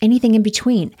 or anything in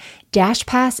between,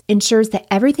 DashPass ensures that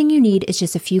everything you need is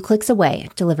just a few clicks away,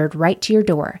 delivered right to your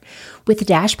door. With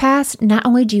DashPass, not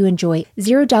only do you enjoy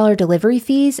 $0 delivery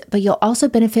fees, but you'll also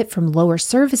benefit from lower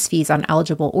service fees on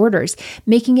eligible orders,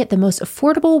 making it the most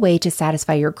affordable way to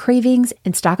satisfy your cravings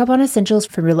and stock up on essentials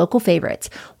from your local favorites.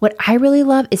 What I really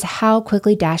love is how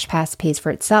quickly DashPass pays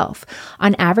for itself.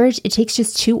 On average, it takes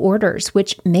just 2 orders,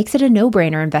 which makes it a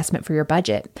no-brainer investment for your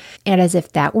budget. And as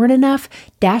if that weren't enough,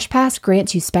 DashPass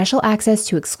grants you special access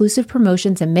to exclusive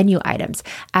promotions and menu items,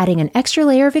 adding an extra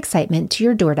layer of excitement to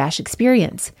your DoorDash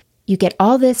experience. You get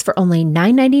all this for only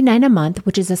 $9.99 a month,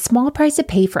 which is a small price to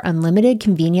pay for unlimited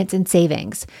convenience and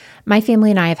savings. My family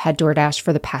and I have had DoorDash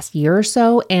for the past year or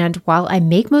so, and while I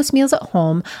make most meals at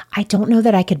home, I don't know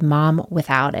that I could mom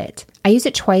without it. I used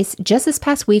it twice just this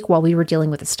past week while we were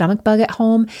dealing with a stomach bug at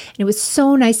home, and it was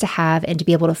so nice to have and to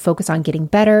be able to focus on getting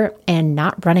better and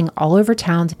not running all over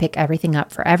town to pick everything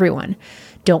up for everyone.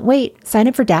 Don't wait. Sign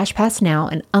up for DashPass now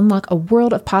and unlock a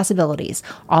world of possibilities,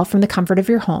 all from the comfort of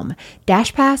your home.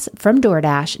 DashPass from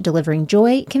DoorDash, delivering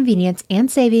joy, convenience, and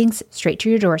savings straight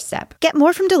to your doorstep. Get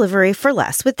more from delivery for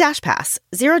less with DashPass.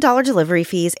 $0 delivery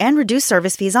fees and reduced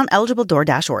service fees on eligible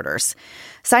DoorDash orders.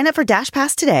 Sign up for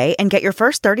DashPass today and get your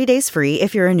first 30 days free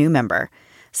if you're a new member.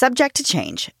 Subject to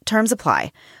change. Terms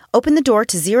apply. Open the door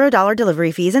to $0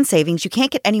 delivery fees and savings you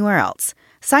can't get anywhere else.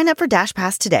 Sign up for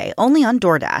DashPass today only on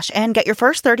DoorDash and get your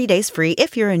first 30 days free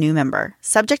if you're a new member.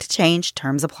 Subject to change.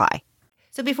 Terms apply.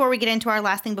 So before we get into our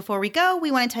last thing before we go,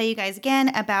 we want to tell you guys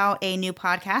again about a new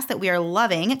podcast that we are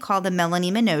loving called The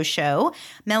Melanie Minogue Show.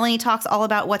 Melanie talks all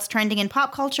about what's trending in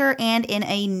pop culture and in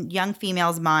a young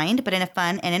female's mind, but in a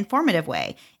fun and informative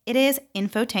way. It is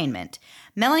infotainment.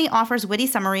 Melanie offers witty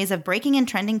summaries of breaking and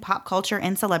trending pop culture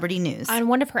and celebrity news. On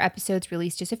one of her episodes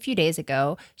released just a few days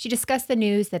ago, she discussed the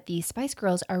news that the Spice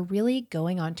Girls are really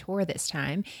going on tour this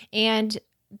time, and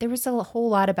there was a whole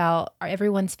lot about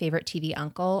everyone's favorite TV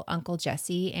uncle, Uncle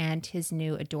Jesse, and his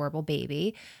new adorable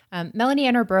baby. Melanie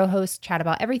and her bro host chat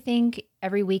about everything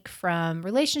every week, from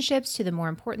relationships to the more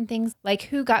important things, like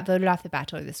who got voted off The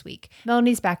Bachelor this week.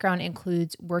 Melanie's background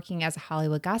includes working as a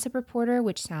Hollywood gossip reporter,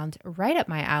 which sounds right up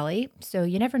my alley, so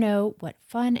you never know what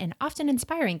fun and often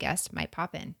inspiring guests might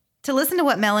pop in. To listen to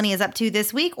what Melanie is up to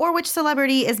this week or which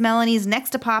celebrity is Melanie's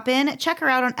next to pop in, check her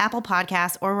out on Apple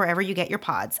Podcasts or wherever you get your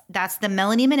pods. That's the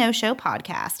Melanie Minogue Show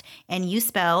podcast. And you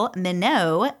spell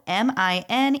Minogue,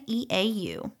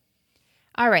 Mineau.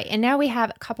 All right. And now we have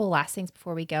a couple last things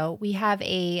before we go. We have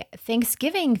a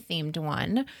Thanksgiving themed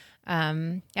one. I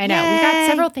know we got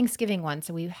several Thanksgiving ones,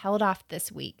 so we held off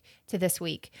this week. This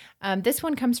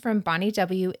one comes from Bonnie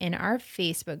W. in our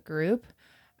Facebook group.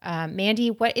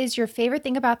 Mandy, what is your favorite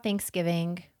thing about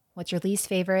Thanksgiving? What's your least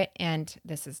favorite? And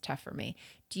this is tough for me.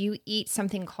 Do you eat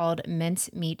something called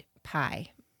mincemeat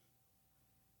pie?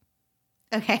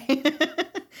 Okay.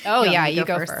 Oh, yeah, you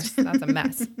go first. That's a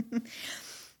mess.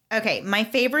 Okay, my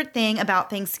favorite thing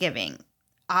about Thanksgiving.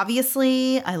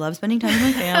 Obviously, I love spending time with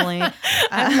my family.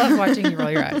 I love watching you roll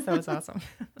your eyes. That was awesome.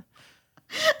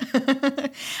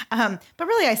 But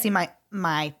really, I see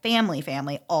my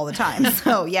family all the time.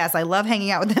 So yes, I love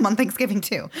hanging out with them on Thanksgiving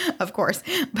too, of course.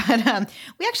 But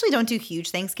we actually don't do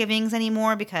huge Thanksgivings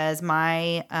anymore because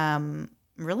my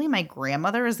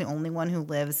grandmother is the only one who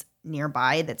lives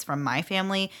nearby that's from my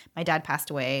family. My dad passed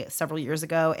away several years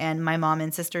ago, and my mom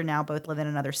and sister now both live in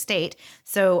another state.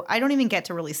 So I don't even get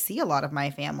to really see a lot of my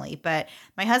family. But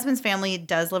my husband's family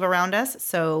does live around us,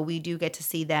 so we do get to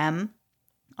see them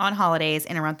on holidays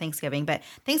and around Thanksgiving. But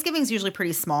Thanksgiving is usually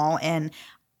pretty small, and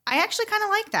I actually kind of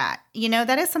like that. You know,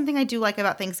 that is something I do like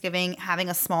about Thanksgiving, having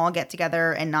a small get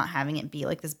together and not having it be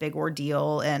like this big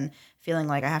ordeal and feeling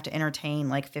like I have to entertain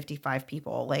like 55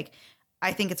 people. Like,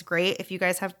 I think it's great if you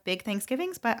guys have big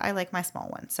Thanksgivings, but I like my small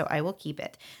one, so I will keep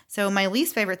it. So my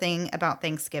least favorite thing about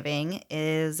Thanksgiving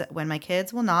is when my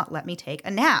kids will not let me take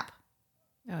a nap.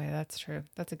 Oh, yeah, that's true.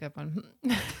 That's a good one.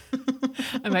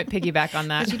 I might piggyback on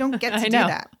that. Because you don't get to do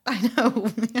that. I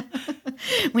know.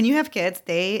 When you have kids,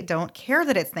 they don't care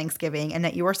that it's Thanksgiving and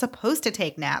that you are supposed to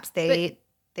take naps. They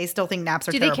still think naps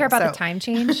are terrible. Do they care about the time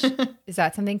change? Is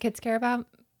that something kids care about?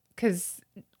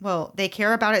 Well, they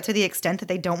care about it to the extent that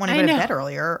they don't want to go to bed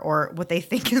earlier or what they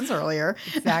think is earlier.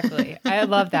 Exactly. I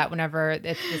love that whenever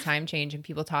it's the time change and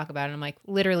people talk about it. I'm like,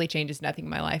 literally changes nothing in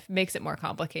my life. Makes it more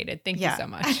complicated. Thank you so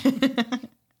much.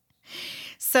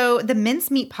 So the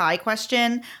mincemeat pie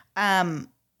question, I'm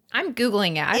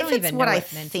Googling it. I don't even know what I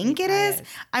mincemeat think it pie is.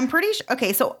 I'm pretty sure.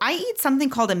 Okay, so I eat something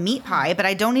called a meat pie, but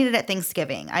I don't eat it at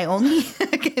Thanksgiving. I only,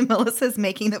 okay, Melissa's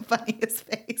making the funniest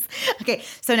face. Okay,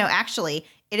 so no, actually,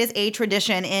 it is a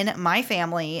tradition in my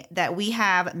family that we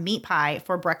have meat pie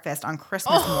for breakfast on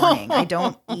Christmas morning. I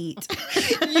don't eat.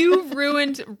 You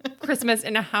ruined Christmas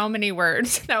in how many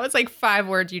words? That was like 5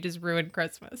 words. You just ruined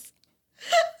Christmas.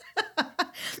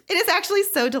 It is actually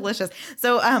so delicious.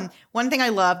 So one thing I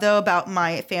love, though, about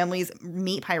my family's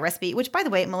meat pie recipe, which, by the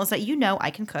way, Melissa, you know I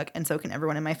can cook, and so can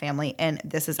everyone in my family, and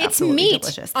this is absolutely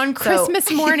delicious. It's meat on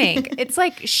Christmas morning. It's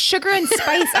like sugar and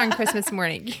spice on Christmas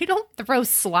morning. You don't throw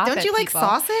slop at Don't you like people.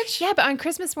 sausage? Yeah, but on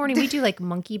Christmas morning, we do like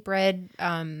monkey bread,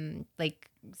 like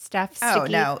stuff. Oh,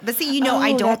 sticky. no. But see, you know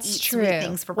I don't eat true. sweet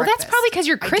things for well, breakfast. that's probably because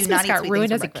your I do Christmas not eat got sweet ruined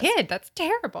things as for a breakfast. kid. That's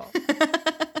terrible.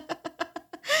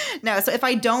 No, so if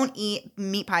I don't eat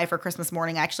meat pie for Christmas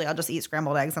morning, actually, I'll just eat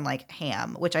scrambled eggs and like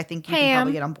ham, which I think you can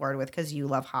probably get on board with because you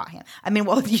love hot ham. I mean,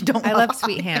 well, if you don't, I love hot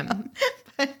sweet ham.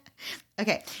 But,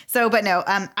 okay, so but no,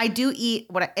 I do eat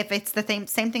if it's the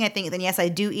same thing. I think then yes, I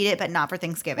do eat it, but not for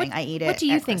Thanksgiving. I eat it. What do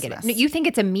you at think Christmas. it is? You think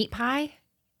it's a meat pie?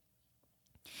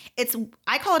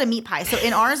 I call it a meat pie. So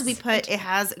in ours, it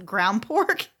has ground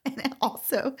pork and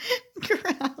also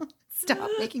ground. Stop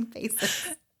making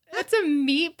faces. That's a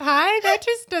meat pie? That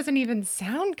just doesn't even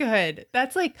sound good.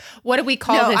 That's like, what do we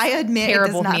call this I admit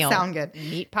terrible it does not meal? sound good.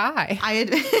 Meat pie. I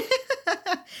admit.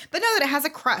 But no, that it has a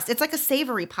crust. It's like a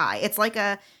savory pie. It's like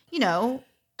a,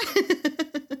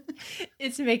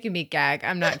 It's making me gag.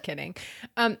 I'm not kidding.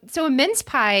 So a mince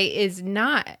pie is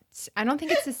not, I don't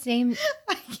think it's the same.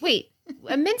 Wait,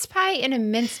 a mince pie and a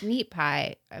minced meat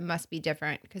pie must be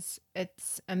different because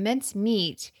it's a minced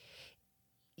meat.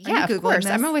 Yeah, of course.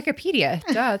 This? I'm on Wikipedia.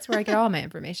 Duh, that's where I get all my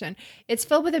information. It's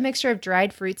filled with a mixture of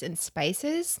dried fruits and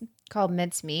spices called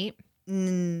mincemeat.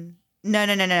 No.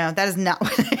 That is not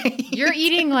what I eat. You're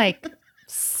eating like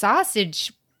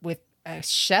sausage with a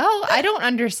shell? I don't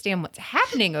understand what's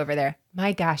happening over there.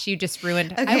 My gosh, you just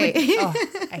ruined. Okay.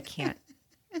 I can't.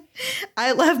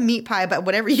 I love meat pie, but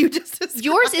whatever you just described.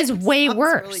 Yours is way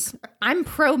worse. Really I'm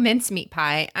pro mincemeat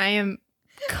pie. I am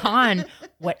con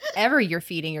whatever you're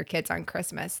feeding your kids on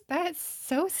Christmas. That's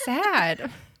so sad.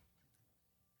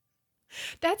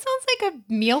 That sounds like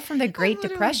a meal from the Great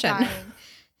Depression.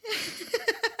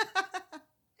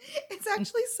 It's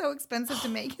actually so expensive to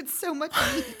make. It's so much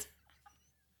meat.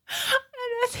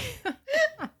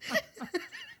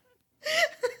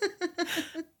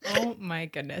 Oh my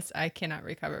goodness. I cannot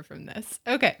recover from this.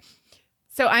 Okay.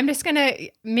 So I'm just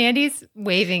Mandy's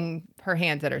waving her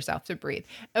hands at herself to breathe.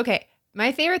 Okay.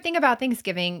 My favorite thing about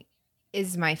Thanksgiving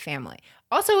is my family.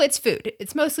 Also, it's food.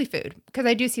 It's mostly food because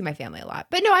I do see my family a lot.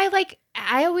 But no,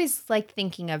 I always like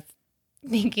thinking of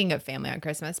family on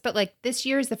Christmas. But like this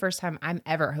year is the first time I'm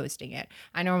ever hosting it.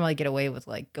 I normally get away with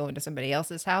like going to somebody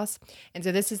else's house. And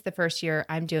so this is the first year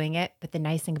I'm doing it. But the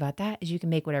nice thing about that is you can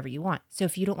make whatever you want. So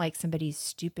if you don't like somebody's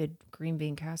stupid green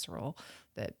bean casserole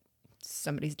that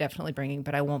somebody's definitely bringing,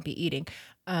 but I won't be eating,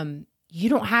 you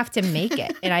don't have to make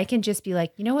it. And I can just be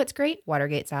like, you know what's great?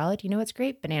 Watergate salad. You know what's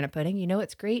great? Banana pudding. You know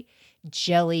what's great?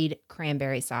 Jellied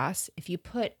cranberry sauce. If you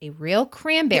put a real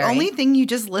cranberry. The only thing you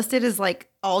just listed is like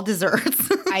all desserts.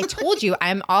 I told you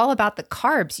I'm all about the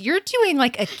carbs. You're doing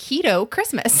like a keto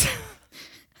Christmas.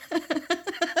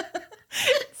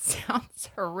 Sounds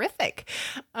horrific.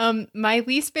 My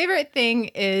least favorite thing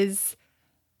is,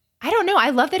 I don't know. I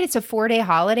love that it's a 4-day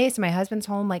holiday. So my husband's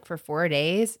home like for 4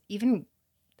 days. Even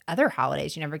other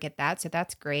holidays, you never get that. So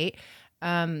that's great.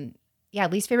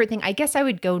 Least favorite thing. I guess I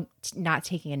would go not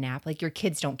taking a nap. Like your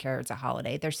kids don't care it's a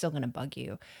holiday. They're still going to bug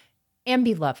you and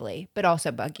be lovely, but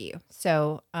also bug you.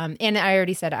 So, and I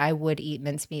already said I would eat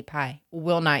mincemeat pie.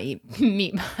 Will not eat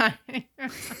meat pie.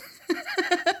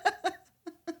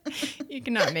 You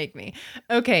cannot make me.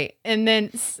 Okay. And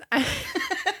then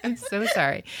I'm so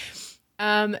sorry.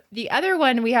 The other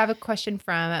one, we have a question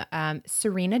from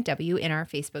Serena W. in our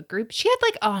Facebook group. She had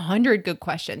like 100 good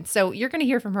questions. So you're going to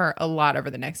hear from her a lot over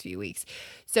the next few weeks.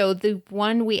 So the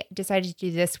one we decided to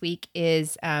do this week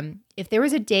is if there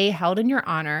was a day held in your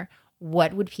honor,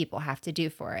 what would people have to do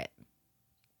for it?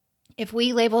 If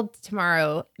we labeled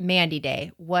tomorrow Mandy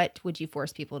Day, what would you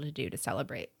force people to do to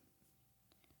celebrate?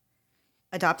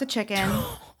 Adopt a chicken.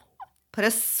 Put a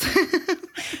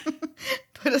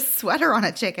sweater on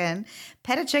a chicken,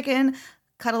 pet a chicken,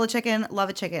 cuddle a chicken, love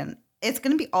a chicken. It's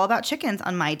going to be all about chickens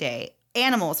on my day.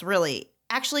 Animals, really.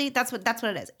 Actually, that's what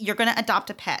it is. You're going to adopt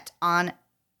a pet on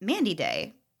Mandy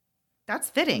Day. That's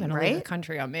fitting, I'm gonna right? leave the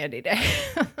country on Mandy Day.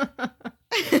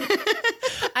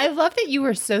 I love that you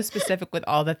were so specific with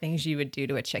all the things you would do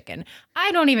to a chicken.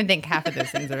 I don't even think half of those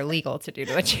things are legal to do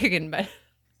to a chicken, but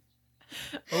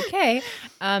okay.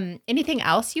 Anything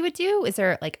else you would do? Is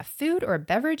there like a food or a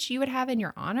beverage you would have in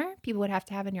your honor? People would have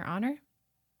to have in your honor?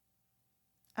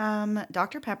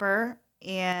 Dr. Pepper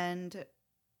and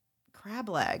crab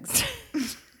legs.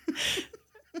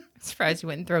 I'm surprised you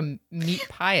wouldn't throw meat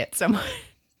pie at someone.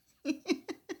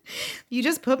 You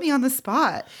just put me on the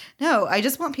spot. No, I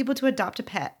just want people to adopt a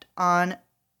pet on.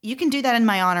 You can do that in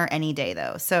my honor any day,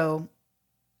 though. So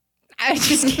I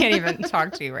just can't even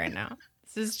talk to you right now.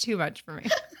 This is too much for me.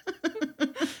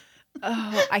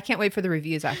 Oh, I can't wait for the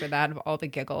reviews after that of all the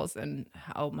giggles and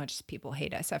how much people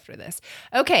hate us after this.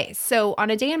 Okay, so on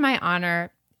a day in my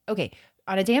honor,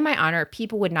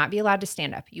 people would not be allowed to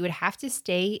stand up. You would have to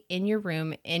stay in your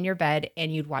room, in your bed,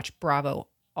 and you'd watch Bravo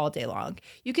all day long.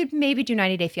 You could maybe do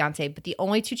 90 Day Fiance, but the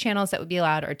only two channels that would be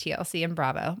allowed are TLC and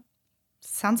Bravo.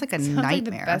 Sounds like a nightmare. Like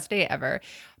the best day ever.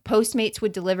 Postmates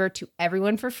would deliver to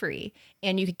everyone for free,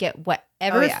 and you could get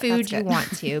whatever food you want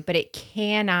to, but it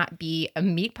cannot be a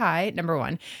meat pie, number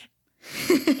one.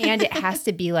 And it has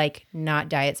to be like not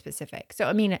diet specific. So,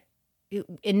 I mean,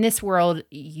 in this world,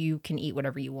 you can eat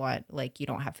whatever you want. Like you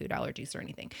don't have food allergies or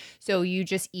anything. So you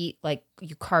just eat like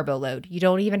you carbo load. You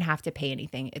don't even have to pay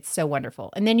anything. It's so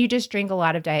wonderful. And then you just drink a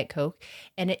lot of Diet Coke,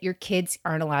 and your kids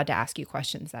aren't allowed to ask you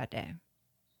questions that day.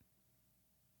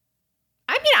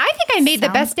 I mean, I think I made the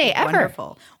best day ever.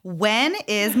 Wonderful. When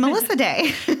is Melissa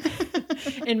Day?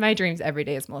 In my dreams, every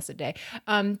day is Melissa Day.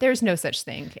 There's no such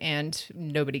thing, and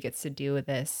nobody gets to deal with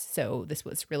this. So this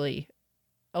was really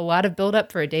a lot of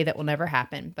buildup for a day that will never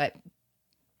happen. But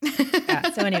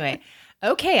yeah, so anyway,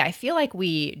 okay, I feel like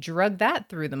we drugged that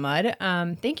through the mud.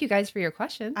 Thank you guys for your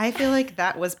questions. I feel like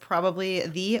that was probably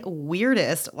the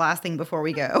weirdest last thing before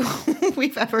we go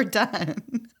we've ever done.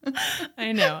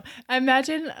 I know.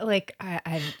 Imagine like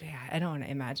I don't want to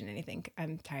imagine anything.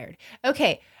 I'm tired.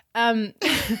 Okay.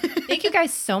 Thank you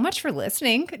guys so much for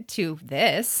listening to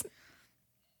this.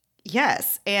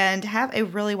 Yes, and have a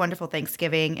really wonderful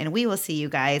Thanksgiving, and we will see you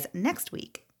guys next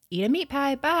week. Eat a meat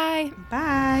pie. Bye.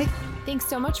 Bye. Thanks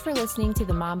so much for listening to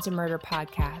the Moms of Murder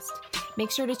podcast. Make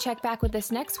sure to check back with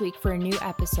us next week for a new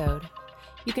episode.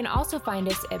 You can also find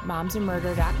us at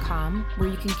momsandmurder.com, where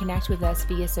you can connect with us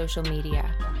via social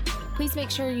media. Please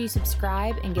make sure you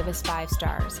subscribe and give us 5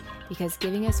 stars, because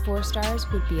giving us 4 stars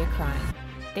would be a crime.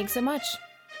 Thanks so much.